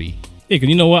happy. Yeah, cause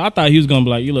you know what? I thought he was gonna be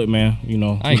like, "You look, man. You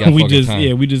know, I ain't got we fucking just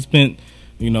time. we just spent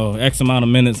X amount of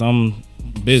minutes. I'm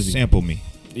busy. Sample me."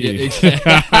 Yeah,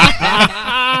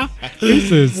 He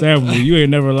said, "Sample. You ain't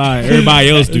never lied. Everybody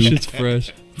else do." That shit's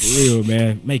fresh. For real,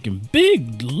 man. Making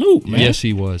big loot, man. Yes,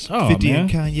 he was. Oh, 50 man. and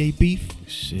Kanye beef.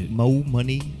 Shit. Mo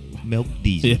money, Milk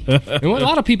Diesel. And what a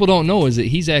lot of people don't know is that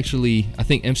he's actually, I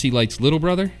think, MC Light's little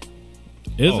brother.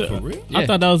 Is Oh, it? for real? I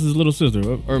thought that was his little sister.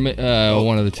 Or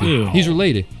one of the two. Yeah. He's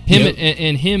related. Him Yep.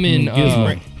 and him and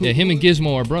Gizmo. him and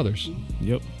Gizmo are brothers.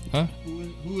 Yep. Huh?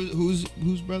 Whose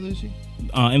brother is he?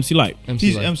 MC Light.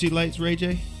 He's MC Light's Ray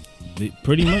J.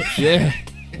 Pretty much. Yeah.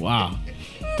 Wow.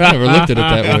 I never looked at it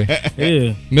that way.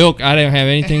 Yeah. Milk, I didn't have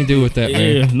anything to do with that,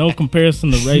 man. Yeah. No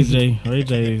comparison to Ray J. Ray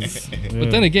J is.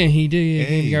 But then again, he did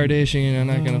Kim Kardashian. I'm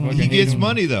not gonna fucking. He gets hate him.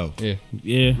 money though. Yeah.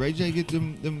 Yeah. Ray J get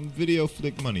them video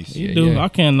flick monies. You Yeah, do. yeah. I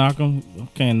can't knock him.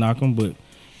 But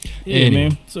yeah, Anyway.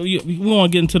 man. So we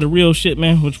want to get into the real shit,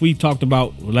 man, which we talked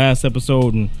about last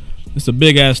episode, and it's a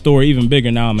big ass story, even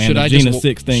bigger now, man. Should The I Gina just-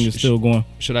 6 thing is still going.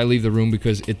 Should I leave the room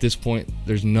because at this point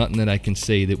there's nothing that I can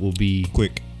say that will be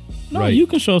Quick. No, right. you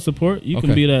can show support. You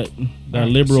can Okay. be that So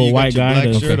liberal you got white your guy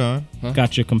black that shirt on. Huh?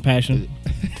 got your compassion.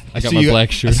 I got see my you got-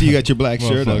 black shirt. I see you got your black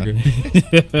shirt on.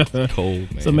 Motherfucker.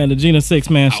 Cold, man. So man, the Gina 6,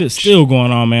 man, shit's still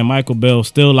going on, man. Michael Bell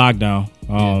still locked down.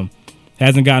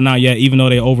 Hasn't gotten out yet, even though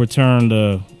they overturned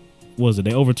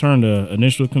they overturned the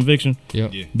initial conviction.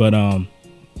 Yep. Yeah. But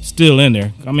still in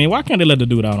there. I mean, why can't they let the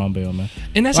dude out on bail, man?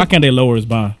 And that's why can't they lower his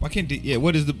bond? Why can't they,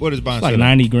 what is bond It's like set up?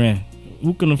 $90,000.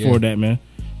 Who can afford that, man?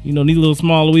 You know, these little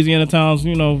small Louisiana towns,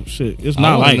 shit. It's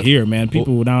not like here, man.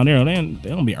 People down there, they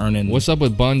don't be earning. What's up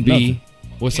with Bun B? Nothing.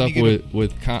 What's Can up you get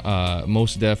with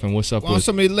Mos Def, and what's up Well, with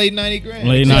somebody laid 90 grand.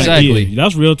 Late night, Exactly. yeah,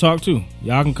 that's real talk too.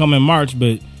 Y'all can come in March,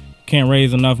 but can't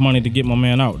raise enough money to get my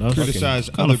man out. That's Criticize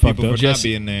kinda other fucked people up. for not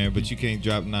being there, but you can't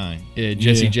drop 9.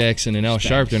 Jesse Yeah. Jackson and Al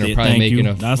Sharpton are Yeah, probably thank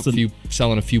making you.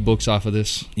 selling a few books off of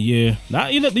this. Yeah. Now,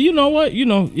 you know what?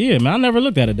 Yeah, man, I never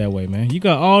looked at it that way, man. You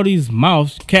got all these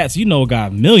mouse cats,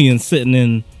 got millions sitting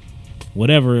in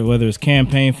whether it's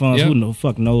campaign funds. Yep. Who the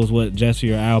fuck knows what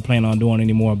Jesse or Al plan on doing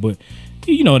anymore, but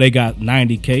they got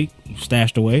 $90K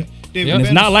stashed away. David And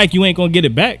it's Bennis- not like you ain't gonna get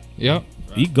it back. Yep.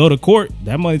 You go to court,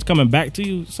 that money's coming back to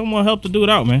you. Someone help to do it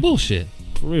out, man. Bullshit.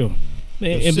 For real.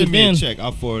 Send me a check.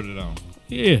 I'll forward it on.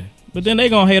 Yeah. But then they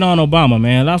gonna hate on Obama,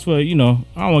 man. That's what,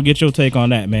 I want to get your take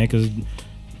on that, man, because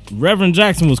Reverend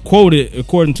Jackson was quoted,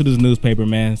 according to this newspaper,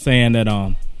 man, saying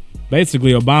that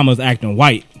basically Obama's acting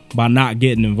white by not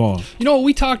getting involved.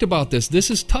 We talked about this. This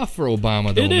is tough for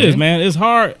Obama, though. It is, man. It's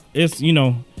hard. It's,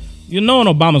 knowing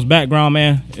Obama's background,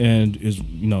 man, and his,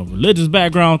 religious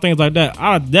background, things like that,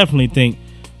 I definitely think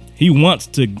he wants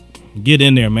to get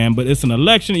in there, man. But it's an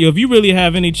election. If you really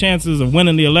have any chances of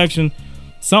winning the election,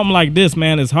 something like this,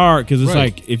 man, is hard because it's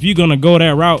like if you're gonna go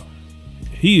that route,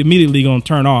 he immediately gonna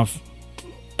turn off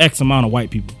X amount of white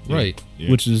people, right?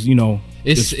 Yeah. Which is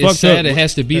it's sad. It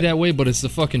has to be that way, but it's the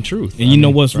fucking truth.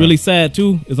 And what's really sad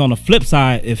too is on the flip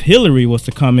side, if Hillary was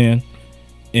to come in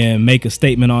and make a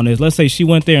statement on this, let's say she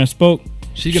went there and spoke,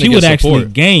 she would actually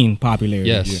gain popularity.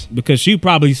 Yes, because she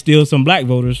probably steal some black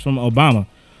voters from Obama.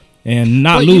 And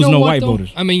not lose no white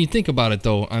voters. I mean, you think about it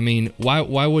though. I mean, why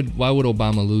would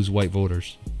Obama lose white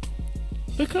voters?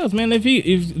 Because, man, if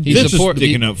he's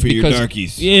sticking up for your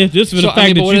darkies. Yeah, just for the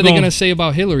fact that what are they gonna say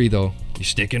about Hillary though? You're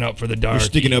sticking up for the darkies. You're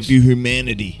sticking up for your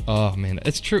humanity. Oh man,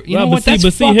 that's true. You know what?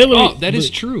 That's Hillary. That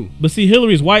is true. But see,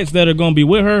 Hillary's whites that are gonna be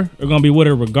with her are gonna be with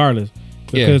her regardless.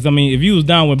 Because I mean, if you was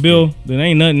down with Bill, then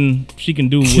ain't nothing she can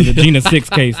do with a Gina 6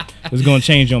 case that's gonna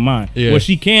change your mind. Yeah. What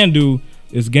she can do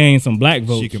is gain some black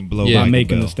votes. She can blow by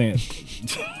making the stance.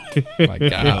 My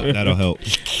God, that'll help.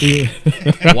 Yeah.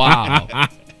 Wow.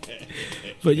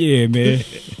 But yeah, man,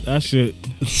 that shit.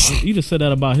 You just said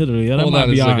that about Hillary. That might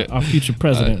be our future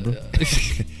president, bro.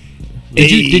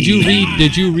 Did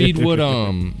you read what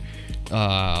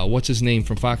what's his name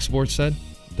from Fox Sports said?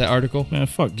 That article? Man,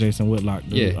 fuck Jason Whitlock,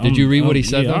 dude. Yeah. Did you read what he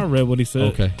said? Yeah, I read what he said.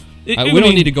 Okay. We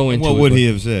don't need to go into what would he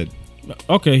have said?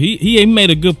 Okay, he made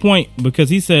a good point because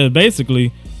he said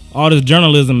basically all this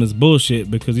journalism is bullshit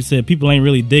because he said people ain't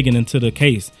really digging into the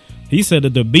case. He said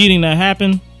that the beating that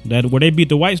happened, where they beat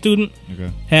the white student,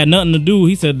 had nothing to do.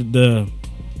 He said the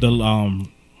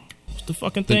what's the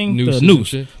fucking thing? The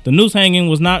noose. The noose hanging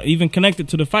was not even connected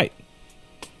to the fight.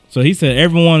 So he said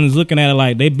everyone is looking at it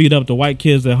like they beat up the white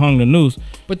kids that hung the noose.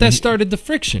 But that started the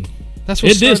friction. That's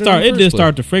what it did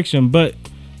start the friction, but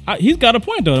he's got a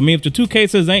point though. I mean, if the two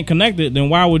cases ain't connected, then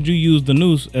why would you use the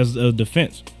noose as a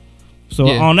defense? So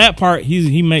on that part,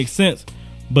 he makes sense.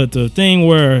 But the thing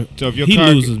where he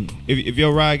loses, if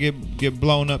your ride get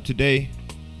blown up today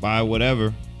by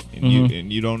whatever, and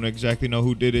you don't exactly know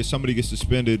who did it, somebody gets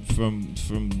suspended from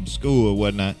school or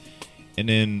whatnot, and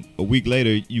then a week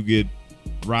later you get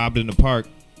robbed in the park,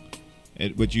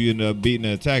 but you end up beating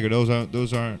the attacker. Those aren't.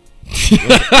 You know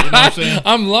what I'm saying?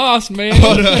 I'm lost, man.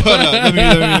 Hold on. Let me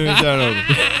start over.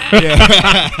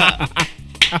 Yeah.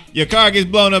 Your car gets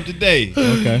blown up today.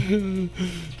 Okay.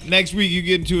 Next week you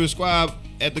get into a squab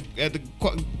at the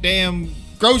damn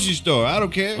grocery store. I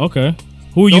don't care. Okay.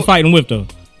 Who are you fighting with though?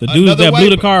 The dudes that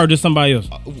blew the car or just somebody else?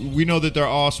 We know that they're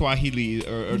all Swahili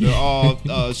or they're all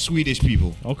Swedish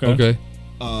people. Okay.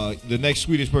 The next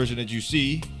Swedish person that you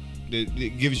see that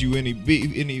gives you any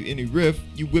riff,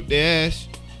 you whip their ass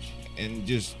and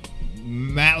just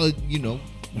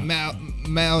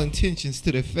malintentions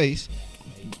to their face.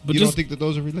 But you don't think that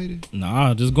those are related?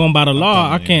 Nah, just going by the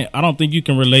law, I don't think you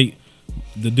can relate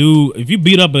the dude. If you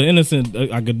beat up an innocent,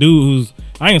 like a dude who's,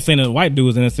 I ain't saying that the white dude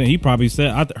was innocent. He probably said,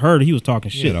 I heard he was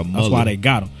talking shit. That's why they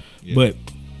got him. Yeah. But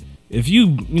if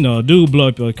a dude blow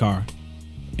up your car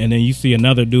and then you see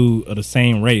another dude of the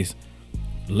same race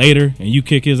later and you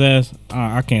kick his ass,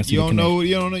 I can't see. You don't know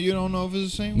if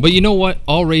it's the same. But you know what?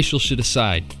 All racial shit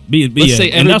aside, let's say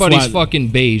everybody's fucking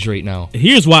beige right now.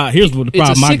 Here's what the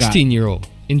problem I got. It's a 16-year-old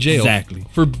in jail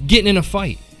for getting in a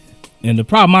fight. And the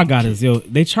problem I got is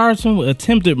they charged him with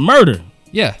attempted murder.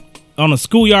 Yeah, on a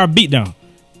schoolyard beatdown.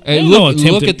 And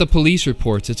look at the police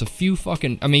reports. It's a few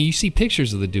fucking. I mean, you see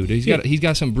pictures of the dude. He's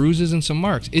got some bruises and some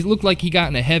marks. It looked like he got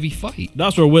in a heavy fight.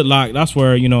 That's where Whitlock. That's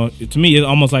where to me it's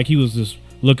almost like he was just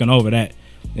looking over that,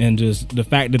 and just the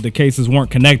fact that the cases weren't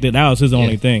connected. That was his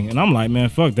only thing. And I'm like, man,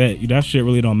 fuck that. That shit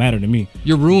really don't matter to me.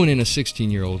 You're ruining a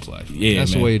 16-year-old's life. Yeah,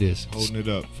 that's the way it is. Holding it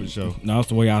up for sure. No, that's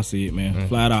the way I see it, man. Right.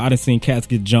 Flat out. I done seen cats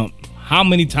get jumped. How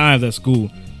many times at school?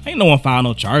 Ain't no one filed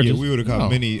no charges. Yeah, we would have caught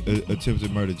many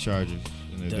attempted murder charges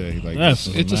in the day. Like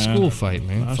it's a school fight,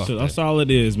 man. That's all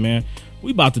it is, man. We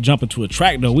about to jump into a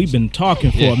track though. We've been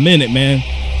talking for a minute, man.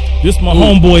 This my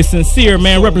homeboy Sincere,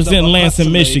 man, representing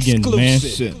Lansing, Michigan, man.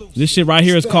 This shit right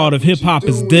here is called If Hip Hop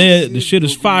Is Dead. The shit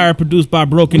is fire, produced by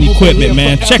Broken Equipment,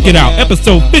 man. Check it out,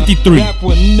 episode 53. Rap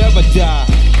will never die.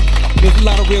 There's a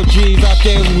lot of real G's out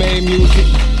there who made music.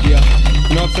 Yeah,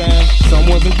 you know what I'm saying? Some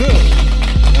wasn't good.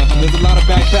 There's a lot of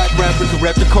backpack rappers who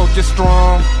rap the culture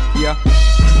strong, yeah.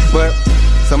 But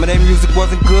some of their music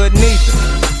wasn't good neither.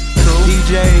 True.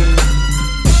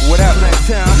 DJs, whatever.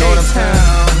 Know what I'm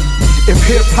saying? If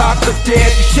hip hop was dead,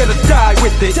 you should've died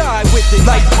with it.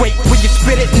 Lightweight when you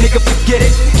spit it, nigga, forget it.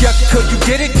 Just cause you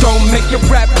did it, don't make your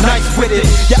rap nice with it.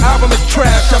 Your album is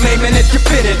trash, I'm aiming at your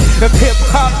fitted. If hip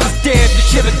hop was dead, you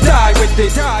should've died with it.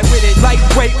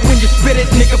 Lightweight when you spit it,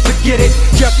 nigga, forget it.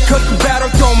 Just cause you battle,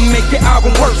 don't make your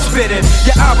album worth spitting.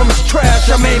 Your album is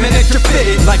trash, I'm aiming at your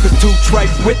fitted. Life is too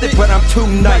trite with it, but I'm too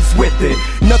nice with it.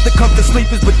 Nothing comes to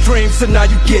sleepers but dreams, so now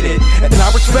you get it. And I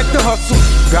respect the hustle.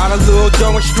 Got a little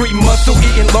dough and street muscle,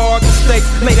 eating large steaks,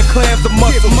 made of clams of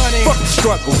muscle. Money. Fuck the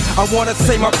struggle. I wanna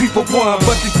say my people won,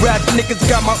 but these rap niggas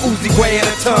got my Uzi weighing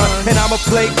a ton. And I'ma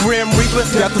play Grim Reaper,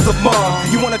 death is a mom.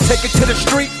 You wanna take it to the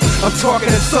street? I'm talking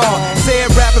a song. Saying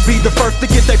rapper be the first to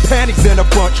get their panties in a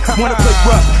bunch. Wanna play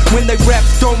rough when they rap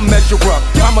don't measure up.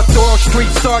 I'm a thorough street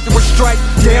sergeant with strike,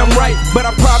 damn right. But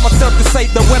I pride myself to say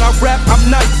that when I rap, I'm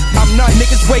nice.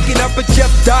 Niggas waking up and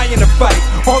just dying to fight.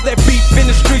 All that beef in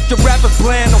the street, the rappers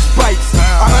playing on spikes.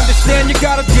 I understand you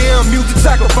got a deal, music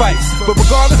sacrifice. But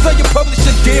regardless of your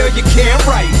publishing deal, you can't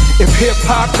write. If hip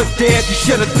hop was dead, you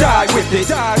should've died with it.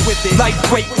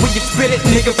 Lightweight when you spit it,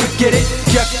 nigga, forget it.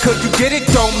 Just cause you did it,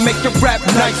 don't make your rap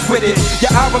nice with it.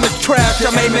 Your album is trash,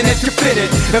 I'm aiming at your fitted.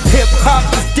 If hip hop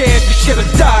was dead, you should've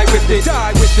died with it.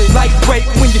 Lightweight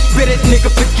when you spit it,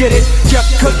 nigga, forget it.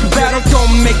 Just cause you battle,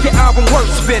 don't make your album worth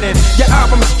spinning. Your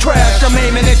album is trash, I'm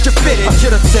aiming at your fitted. I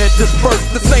should've said this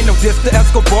first, this ain't no diss to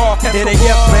Escobar. It ain't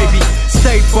yes, baby.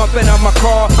 Stay bumping on my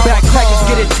car. Backpackers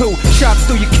get it too. Shots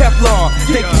through your Kevlar.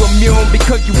 Think you immune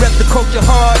because you rep the culture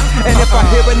hard. And if I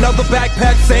hear another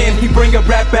backpack saying he bring a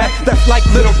rap back, that's like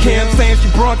Little Kim saying she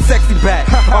brought sexy back.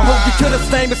 I hold you to the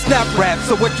same as snap rap.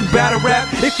 So what you battle rap?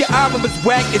 If your album is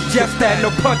whack, it's just that.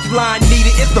 No punchline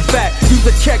needed, it's the fact. Use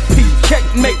a check piece,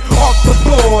 checkmate off the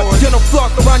board. General flock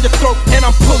around your throat and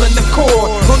I'm pulling the cord.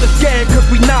 On this game cause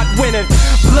we not winning.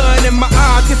 Blood in my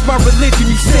eyes, it's my religion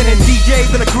you sinning.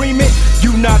 DJs in agreement,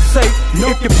 you not safe.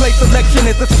 If your play selection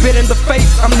is a spit in the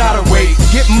face, I'm not a wait.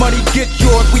 Get money, get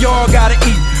yours, we all gotta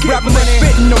eat. Rappers ain't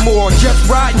spitting no more, just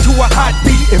riding to a hot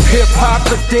beat. If hip hop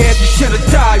was dead, you should've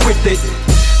died with it.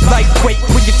 Lightweight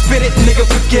when you spit it, nigga,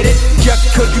 forget it.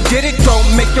 Just cause you did it, don't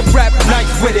make your rap nice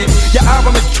with it. Your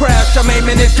album is trash, I'm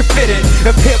aiming at your fitted.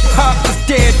 If hip hop was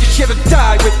dead, you should've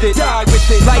died with it.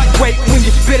 Lightweight when you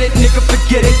spit it, nigga,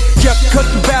 forget it. Just cause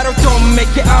you battle, don't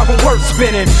make your album worth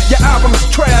spinning. Your album is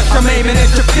trash, I'm aiming at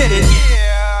your fitted.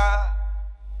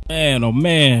 Man, oh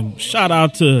man, shout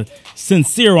out to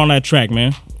Sincere on that track,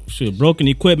 man. Shit, Broken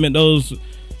Equipment, those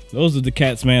are the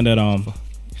cats, man, that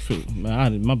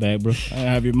my bad, bro. I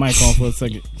have your mic on for a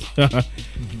second.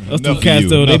 Those two cats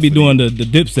though, they be doing the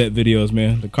Dipset videos,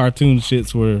 man. The cartoon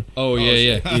shits were. Oh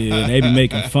yeah. Yeah, they be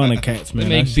making fun of cats, man.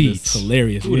 They make beats.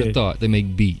 Hilarious. Who would have thought they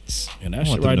make beats? And that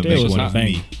shit right there was a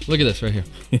bang. Look at this right here.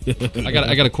 I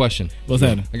got a question. What's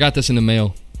happening? I got this in the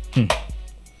mail.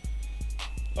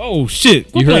 Oh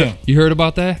shit! You heard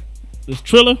about that? This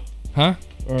Triller? Huh?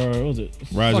 Or what was it?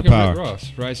 Rise to Power. Rick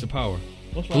Ross, Rise to Power.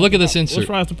 Look at this insert. What's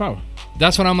Rise to Power?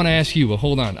 That's what I'm going to ask you, but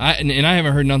hold on. I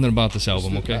haven't heard nothing about this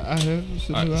album, okay? I have. It's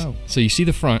a new album. So you see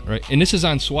the front, right? And this is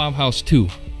on Suave House 2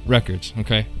 Records,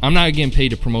 okay? I'm not getting paid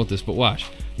to promote this, but watch.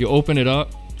 You open it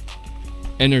up,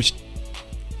 and there's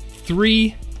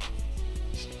three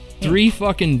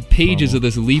fucking pages of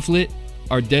this leaflet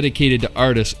are dedicated to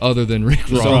artists other than Rick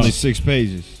Ross. It's only 6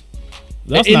 pages.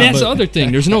 That's the other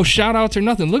thing. There's no shout outs or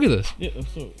nothing. Look at this. Yeah,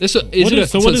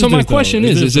 so my question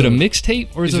is it a mixtape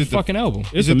or is it a fucking album?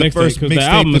 Is it the first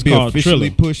mixtape to be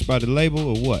officially pushed by the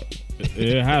label or what?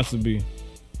 It has to be.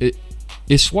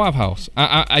 It's Suave House.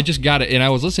 I just got it and I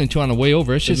was listening to it on the way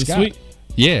over. It's just sweet.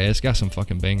 Yeah, it's got some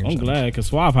fucking bangers. I'm glad because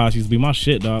Suave House used to be my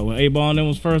shit, dog. When A-Ball and them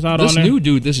was first out on there. This new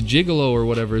dude, this Gigolo or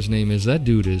whatever his name is, that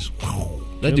dude is.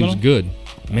 That dude's good,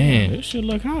 man. This shit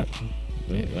look hot.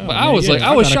 Yeah. But I was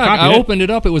shocked. I opened it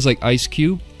up. It was like Ice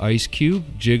Cube,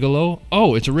 Gigolo.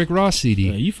 Oh, it's a Rick Ross CD.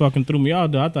 Yeah, you fucking threw me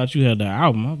out there. I thought you had that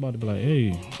album. I was about to be like,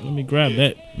 hey, let me grab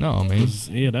that. No, man.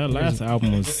 That last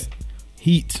album was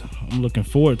heat. I'm looking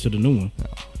forward to the new one.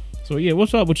 So yeah,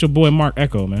 what's up with your boy Mark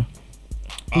Echo, man?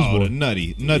 The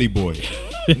nutty boy.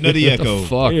 Nutty Echo.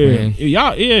 Fuck, man.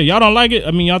 Y'all don't like it?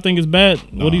 I mean, y'all think it's bad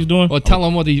what he's doing? Well, tell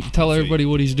everybody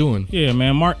what he's doing. Yeah,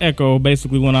 man. Mark Echo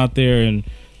basically went out there and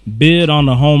bid on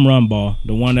the home run ball,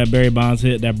 the one that Barry Bonds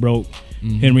hit that broke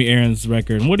Henry Aaron's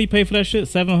record. And what did he pay for that shit?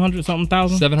 700-something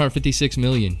thousand? 756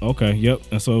 million. Okay, yep.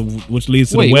 And so, which leads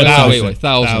to the website. Wait,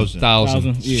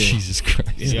 thousand. Yeah. Jesus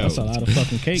Christ. Yeah, that's a lot of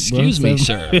fucking cake, Excuse bro. me,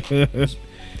 sir.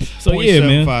 So yeah,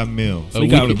 man. $0.75 mil. So he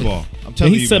got the ball. I'm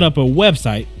telling you, he set up a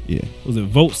website. Yeah. Was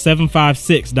it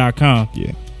vote756.com?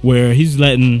 Yeah. Where he's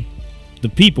letting the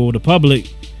people, the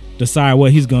public, decide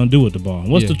what he's gonna do with the ball.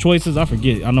 What's the choices? I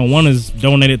forget. I know one is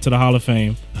donate it to the Hall of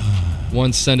Fame.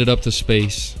 One send it up to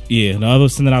space. Yeah, the other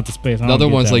send it out to space. The other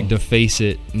one's like deface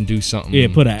it and do something. Yeah,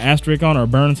 put an asterisk on it or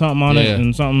burn something on it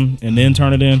and something, and then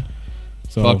turn it in.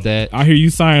 So fuck that. I hear you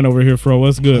sighing over here, Phro.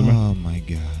 What's good, man? Oh my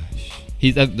gosh.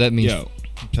 That means. Yo,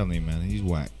 I'm telling you, man, he's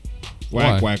whack.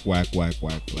 Why? Whack.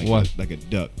 Like a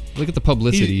duck. Look at the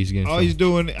publicity he's getting. All he's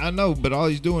doing, I know, but all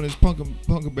he's doing is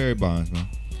punking Barry Bonds, man.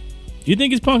 You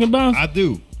think he's punking Bonds? I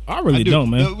do. I really don't,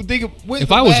 man.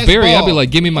 If I was Barry, I'd be like,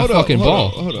 give me my fucking ball.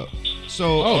 Hold up.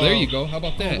 So, there you go. How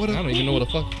about that? I don't even know what the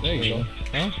fuck. There you go.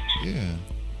 Huh? Yeah.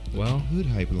 Well, hood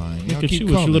hype line. Look at you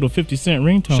with your little 50 Cent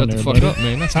ringtone. Shut the there, fuck buddy. up,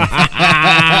 man. That's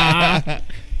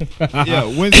yeah,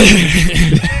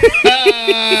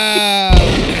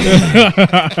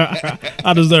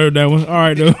 I deserve that one. All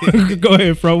right, though. Go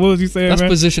ahead, Phro. What was you saying, That's man?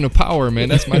 position of power, man.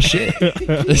 That's my shit.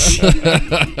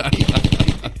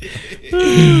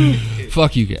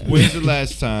 Fuck you guys. When's the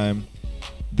last time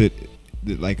that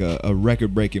like a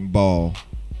record-breaking ball,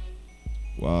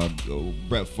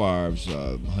 Brett Favre's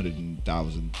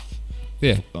 100,000th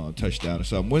touchdown or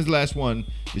something? When's the last one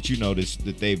that you noticed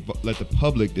that they let the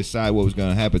public decide what was going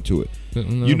to happen to it?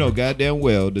 You know goddamn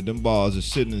well that them balls are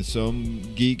sitting in some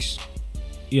geeks.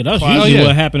 Yeah, that's usually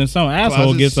what happens. Some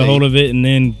asshole gets a hold of it and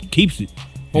then keeps it.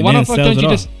 Well, why the fuck don't you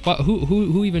just?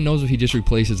 Who even knows if he just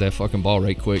replaces that fucking ball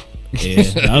right quick? Yeah,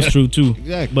 that's true too.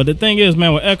 Exactly. But the thing is,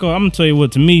 man, with Echo, I'm gonna tell you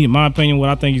what. To me, in my opinion, what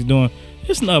I think he's doing,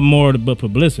 it's not more but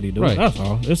publicity, dude. Right. That's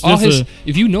all. It's all just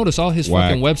if you notice, all his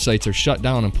fucking websites are shut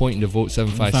down and pointing to vote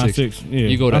 756. Yeah,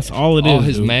 you go to that's all it all is,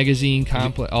 his dude. magazine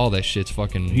complex, all that shit's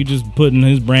fucking. He just putting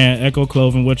his brand Echo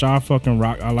clothing, which I fucking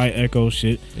rock. I like Echo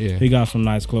shit. Yeah, he got some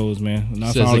nice clothes, man. And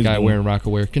that's says all the guy doing. wearing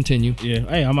Rockaware. Continue. Yeah,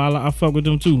 hey, I fuck with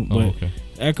them too. But okay.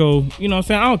 Echo, you know what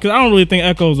I'm saying? Because I don't really think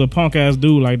Echo's a punk ass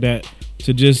dude like that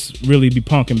to just really be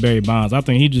punking Barry Bonds. I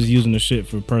think he just using the shit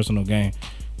for personal gain.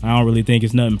 I don't really think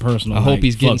it's nothing personal. I hope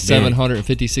he's getting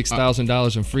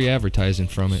 $756,000 in free advertising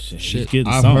from it. Shit.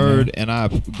 I've heard and I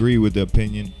agree with the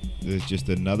opinion that it's just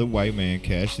another white man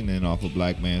cashing in off a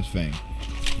black man's fame.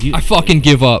 I fucking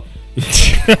give up.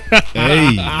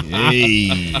 Hey.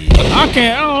 I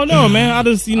don't know, man. I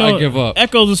just, I give up.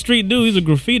 Echo's a street dude. He's a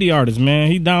graffiti artist, man.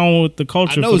 He down with the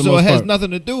culture. I know, for the so most it has part.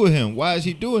 nothing to do with him. Why is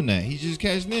he doing that? He's just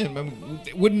cashing in. I mean,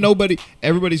 wouldn't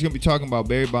everybody's gonna be talking about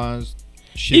Barry Bonds.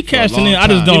 He cashing in. I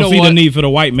just don't see the need for the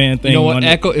white man thing. You know what?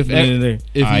 Echo. If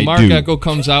Mark Echo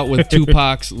comes out with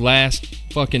Tupac's last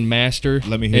fucking master,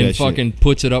 let me hear and fucking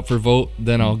puts it up for vote,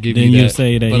 then I'll give then you that. You'll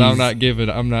say that. But I'm not giving.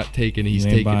 I'm not taking. He's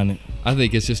taking. Buying it. I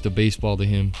think it's just a baseball to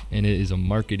him, and it is a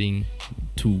marketing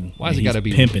tool. Why has it got to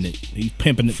be pimping it? He's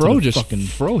pimping it.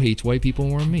 Phro hates white people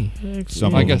more than me.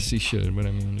 I guess he should, but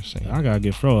I mean, I'm just saying. I gotta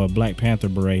get Phro a Black Panther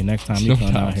beret next time he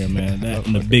comes out here, man. That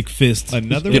and the big fist.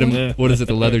 Another get him. What is it?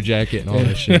 The leather jacket and all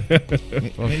that shit.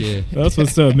 Fuck yeah. That's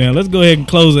what's up, man. Let's go ahead and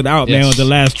close it out, man, with the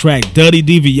last track. Duddy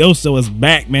Divioso is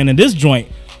back, man, and this joint,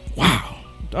 wow.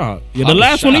 The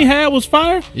last one he had was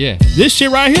fire. Yeah. This shit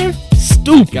right here,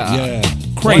 stupid. Yeah.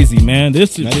 Crazy, man.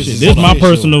 This is my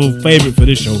personal favorite for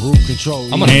this show.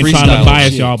 I'm I ain't trying to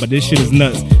bias y'all, but this shit is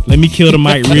nuts. Let me kill the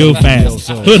mic real fast.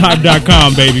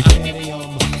 Hoodhype.com, baby.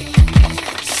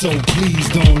 So please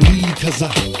don't leave, cause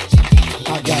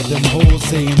I got them hoes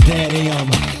saying daddy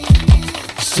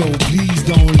so please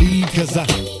don't leave, cause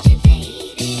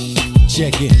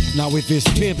check it. Now if it's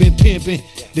pimpin',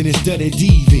 then it's Duddy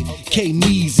Divy.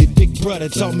 K-Meezy, big brother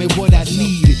taught me what I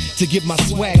needed to get my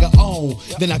swagger on.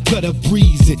 Then I cut a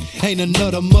breezy. Ain't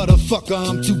another motherfucker,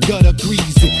 I'm too gutter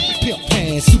greasy. Pimp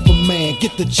pan, Superman,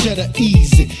 get the cheddar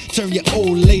easy. Turn your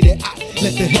old lady out,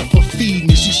 let the helper feed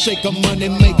me. She shake her money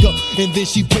maker, and then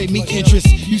she pay me interest.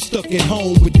 You stuck at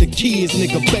home with the kids,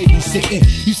 nigga babysitting.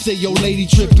 You say your lady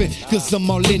trippin', cause I'm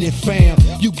all in it, fam.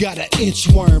 You got an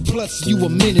inchworm, plus you a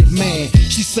minute man.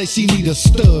 She say she need a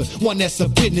stud, one that's a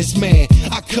businessman.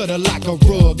 I cut her like a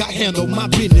rug, I handle my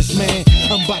business, man.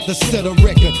 I'm about to set a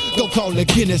record, go call the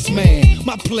Guinness man.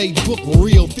 My playbook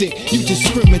real thick, you just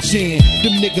scrimmaging.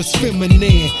 Them niggas feminine,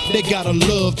 they gotta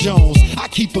love Jones. I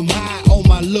keep them high on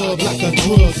my love like a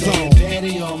drug zone.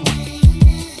 Daddy,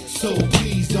 so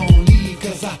please don't leave,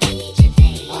 cause I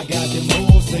got them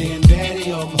hoes saying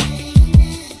daddy,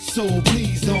 so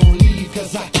please don't leave,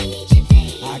 cause I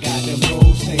got them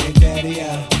hoes saying daddy,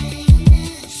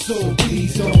 so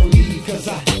please don't leave, cause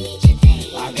I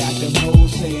got them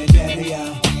hoes saying daddy,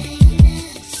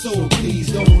 so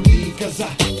please don't leave, cause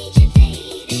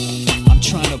I'm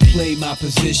trying to play my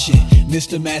position,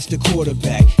 Mr. Master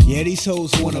Quarterback. Yeah, these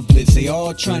hoes wanna blitz, they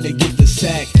all trying to get the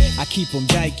sack. I keep them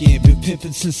dyking, been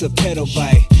pimping since a pedal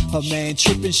bite. Her man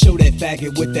tripping, show that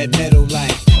faggot with that metal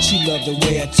light. She love the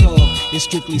way I talk, it's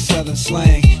strictly southern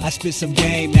slang. I spit some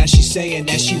game, now she saying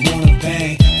that she wanna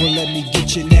bang. Well, let me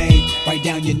get your name, write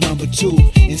down your number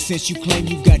 2. And since you claim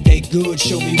you got that good,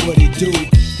 show me what it do.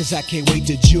 Cause I can't wait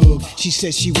to jug. She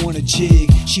said she wanna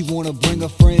jig, she wanna bring a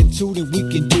friend too, then we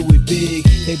can do it big.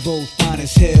 They both fine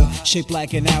as hell, shaped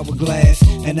like an hourglass.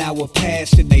 An hour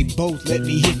passed and they both let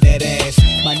me hit that ass.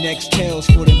 My next tale's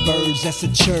for them birds, that's a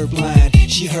chirp line.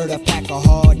 She heard I pack a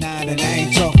hard 9 and I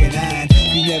ain't talking 9.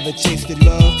 You never tasted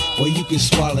love, well you can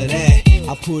swallow that.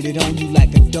 I put it on you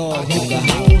like a dog, nigga,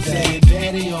 how was that?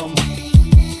 Daddy on me,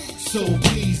 so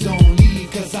please don't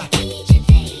leave, cause I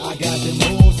got them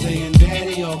hoes saying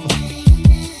daddy on me.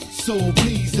 So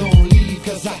please don't leave,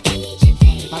 cause I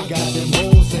got them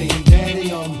hoes saying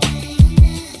daddy on me.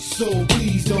 So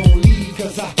please don't leave,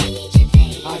 cause I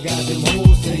got them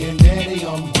hoes saying daddy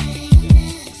on me.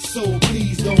 So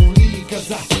please don't leave, cause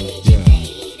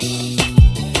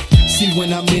See,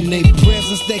 when I'm in their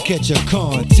presence, they catch a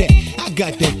contact. I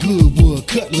got that good wood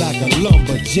cut like a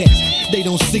lumberjack. They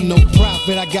don't see no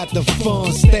profit, I got the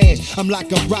fun stash. I'm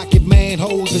like a rocket man,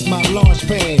 hoes is my launch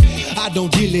pad. I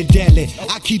don't dilly-dally,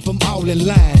 I keep them all in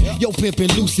line. Yo pimpin'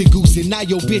 loosey-goosey, now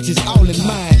your bitch is all in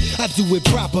mine. I do it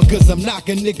proper cause I'm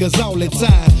knocking niggas all the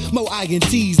time. More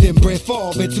INTs than Brett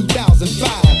Favre in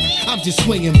 2005. I'm just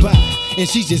swinging by, and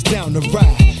she's just down the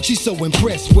ride. She's so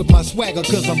impressed with my swagger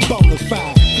cause I'm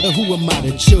bonafide. And who am I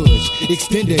to judge?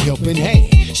 Extend a helping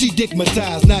hand. She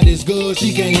dickmatized, not as good,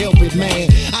 she can't help it, man.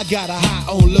 I got a high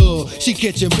on love, she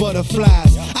catching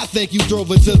butterflies. I think you drove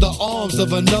her to the arms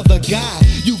of another guy.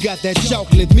 You got that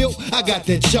chocolate milk, I got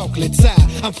that chocolate tie.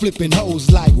 I'm flipping hoes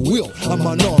like Wilt, I'm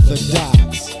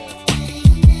unorthodox.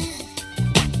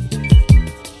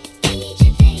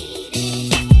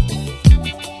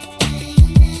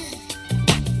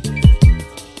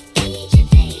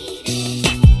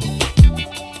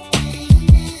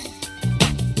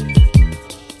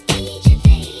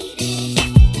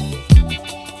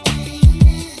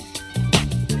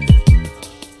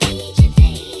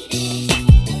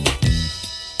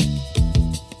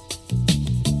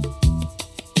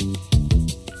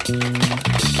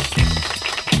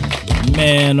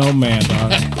 Man, oh man,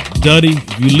 dog. Duddy,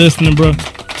 if you listening, bro,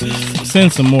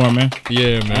 send some more, man.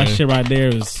 Yeah, man. That shit right there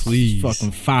is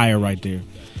fucking fire right there.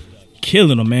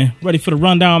 Killing them, man. Ready for the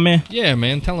rundown, man? Yeah,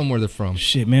 man. Tell them where they're from.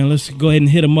 Shit, man. Let's go ahead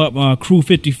and hit them up. Crew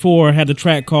 54 had the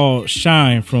track called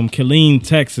Shine from Killeen,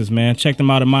 Texas, man. Check them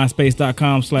out at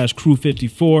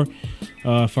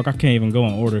myspace.com/crew54. Fuck, I can't even go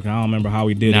in order because I don't remember how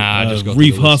we did it. Just go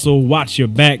Reef Hustle, Watch Your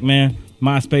Back, man.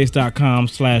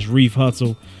 myspace.com/Reef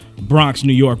Hustle. Bronx,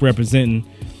 New York representing.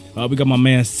 We got my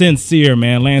man Sincere,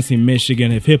 man, Lansing,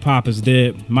 Michigan. If hip hop is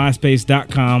dead,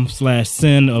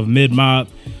 myspace.com/sin of mid mob.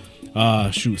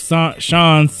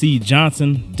 Sean C.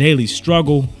 Johnson, Daily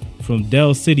Struggle from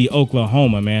Del City,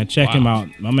 Oklahoma, man. Check him out.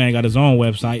 My man got his own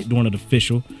website, doing it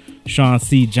official.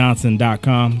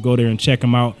 SeanCJohnson.com. Go there and check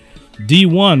him out.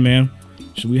 D1, man.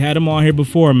 We had him on here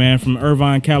before, man, from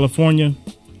Irvine, California.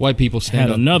 White people stand had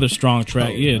up. Another strong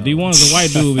track. Yeah, D1's a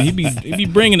white dude, but he be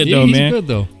bringing it though, he's man. Good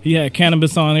though. He had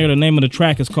Cannabis on there. The name of the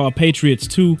track is called Patriots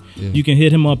 2. Yeah. You can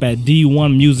hit him up at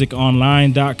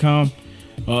d1musiconline.com.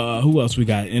 Who else we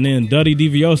got? And then Duddy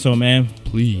Divioso, man.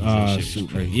 Please.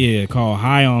 Yeah, called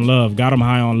High on Love. Got him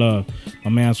High on Love.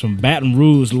 My man's from Baton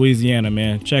Rouge, Louisiana,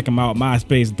 man. Check him out,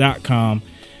 myspace.com.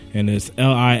 And it's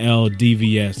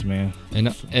LILDVS, man.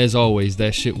 And as always,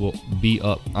 that shit will be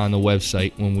up on the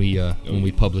website when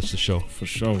we publish the show. For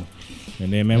sure.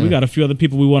 And then, man, we got a few other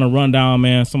people we want to run down,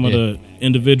 man. Some of the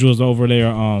individuals over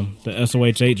there, the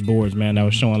SOHH boards, man, that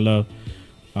was showing love.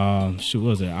 What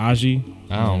was it? Aji?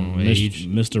 I don't know.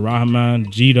 Mr. Rahman,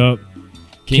 G'd Up,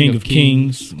 King of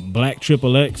Kings, Black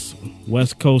Triple X,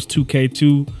 West Coast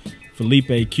 2K2,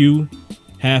 Felipe Q,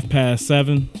 Half Past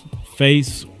 7,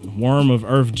 Face, Worm of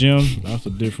Earth Gym. That's a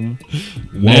different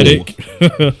one. Medic,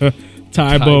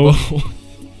 Tybo,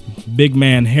 Big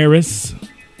Man Harris,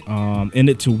 In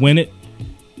It to Win It,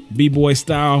 B-Boy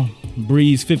Style,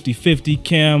 Breeze 50-50,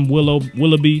 Cam,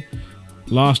 Willoughby,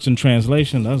 Lost in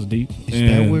Translation. That's deep. Is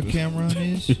that where Cameron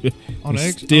is?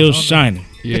 Still shining.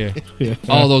 Yeah.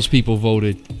 All those people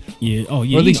voted Yeah. Oh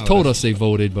yeah. Or at least told us they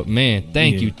voted. But man,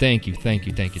 thank you.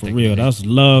 For real, that's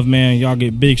love, man. Y'all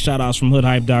get big shout outs from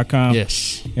hoodhype.com.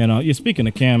 Yes. And yeah, speaking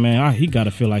of Cam, man, he got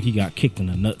to feel like he got kicked in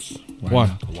the nuts. Right Why?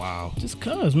 now. Wow. Just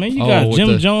cause, man, you got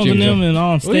Jim Jones and them and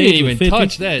on stage. We didn't even 50.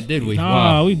 touch that, did we?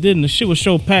 Nah, we didn't. The shit was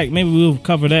so packed. Maybe we'll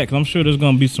cover that because I'm sure there's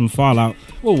gonna be some fallout.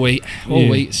 We'll wait. We'll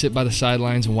wait. Sit by the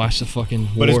sidelines and watch the fucking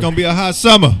war. But it's gonna be a hot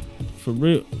summer. For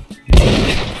real.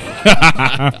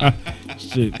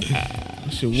 Shit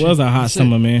was a hot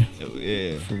summer, man.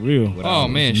 Yeah. For real. Oh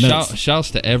man,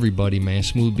 shouts to everybody, man.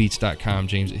 Smoothbeats.com,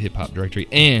 James at Hip Hop Directory,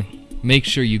 and make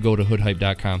sure you go to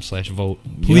hoodhype.com/vote.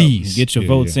 Please get your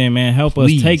votes in, man. Help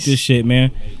us take this shit, man.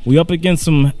 We up against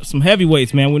some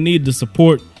heavyweights, man. We need the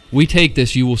support. We take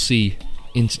this, you will see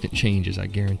instant changes. I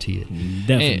guarantee it.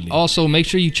 Definitely. And also, make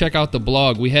sure you check out the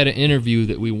blog. We had an interview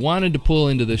that we wanted to pull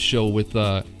into this show with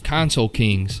Console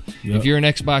Kings. Yep. If you're an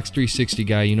Xbox 360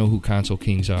 guy, you know who Console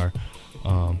Kings are.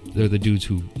 They're the dudes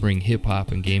who bring hip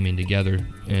hop and gaming together.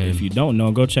 And if you don't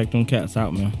know, go check them cats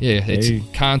out, man. Yeah, it's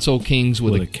Console Kings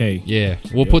with a K. Yeah,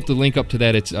 we'll put the link up to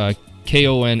that. It's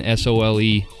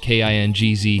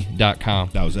KONSOLEKINGZ.com.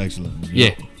 That was excellent.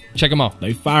 Yeah, check them out.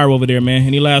 They fire over there, man.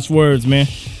 Any last words, man?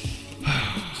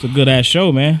 It's a good ass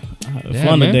show, man.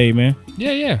 Fun today, man.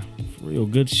 Yeah. Real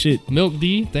good shit. Milk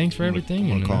D, thanks for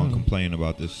everything. I'm gonna call and complain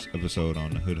about this episode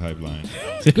on the Hood Hype line.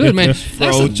 Good, man.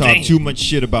 Phro talk too much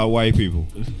shit about white people.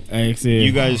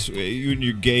 You guys, you and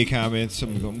your gay comments,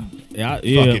 some of them.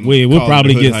 We'll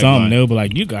probably get something. They'll be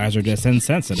like, you guys are just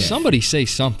insensitive. Somebody say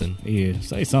something. Yeah,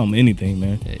 say something, anything,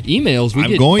 man. Emails.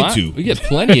 We get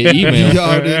plenty of emails.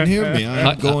 Y'all didn't hear me.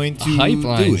 I'm going to Hype do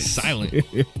line it. silent.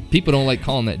 People don't like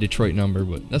calling that Detroit number,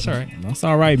 but that's all right. That's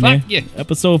all right, man. Yeah.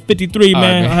 Episode 53,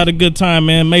 man. I had a good time,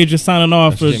 man. Major signing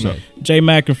off for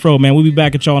JMack and Phro, man. We'll be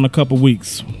back at y'all in a couple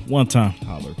weeks. One time.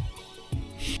 Holler.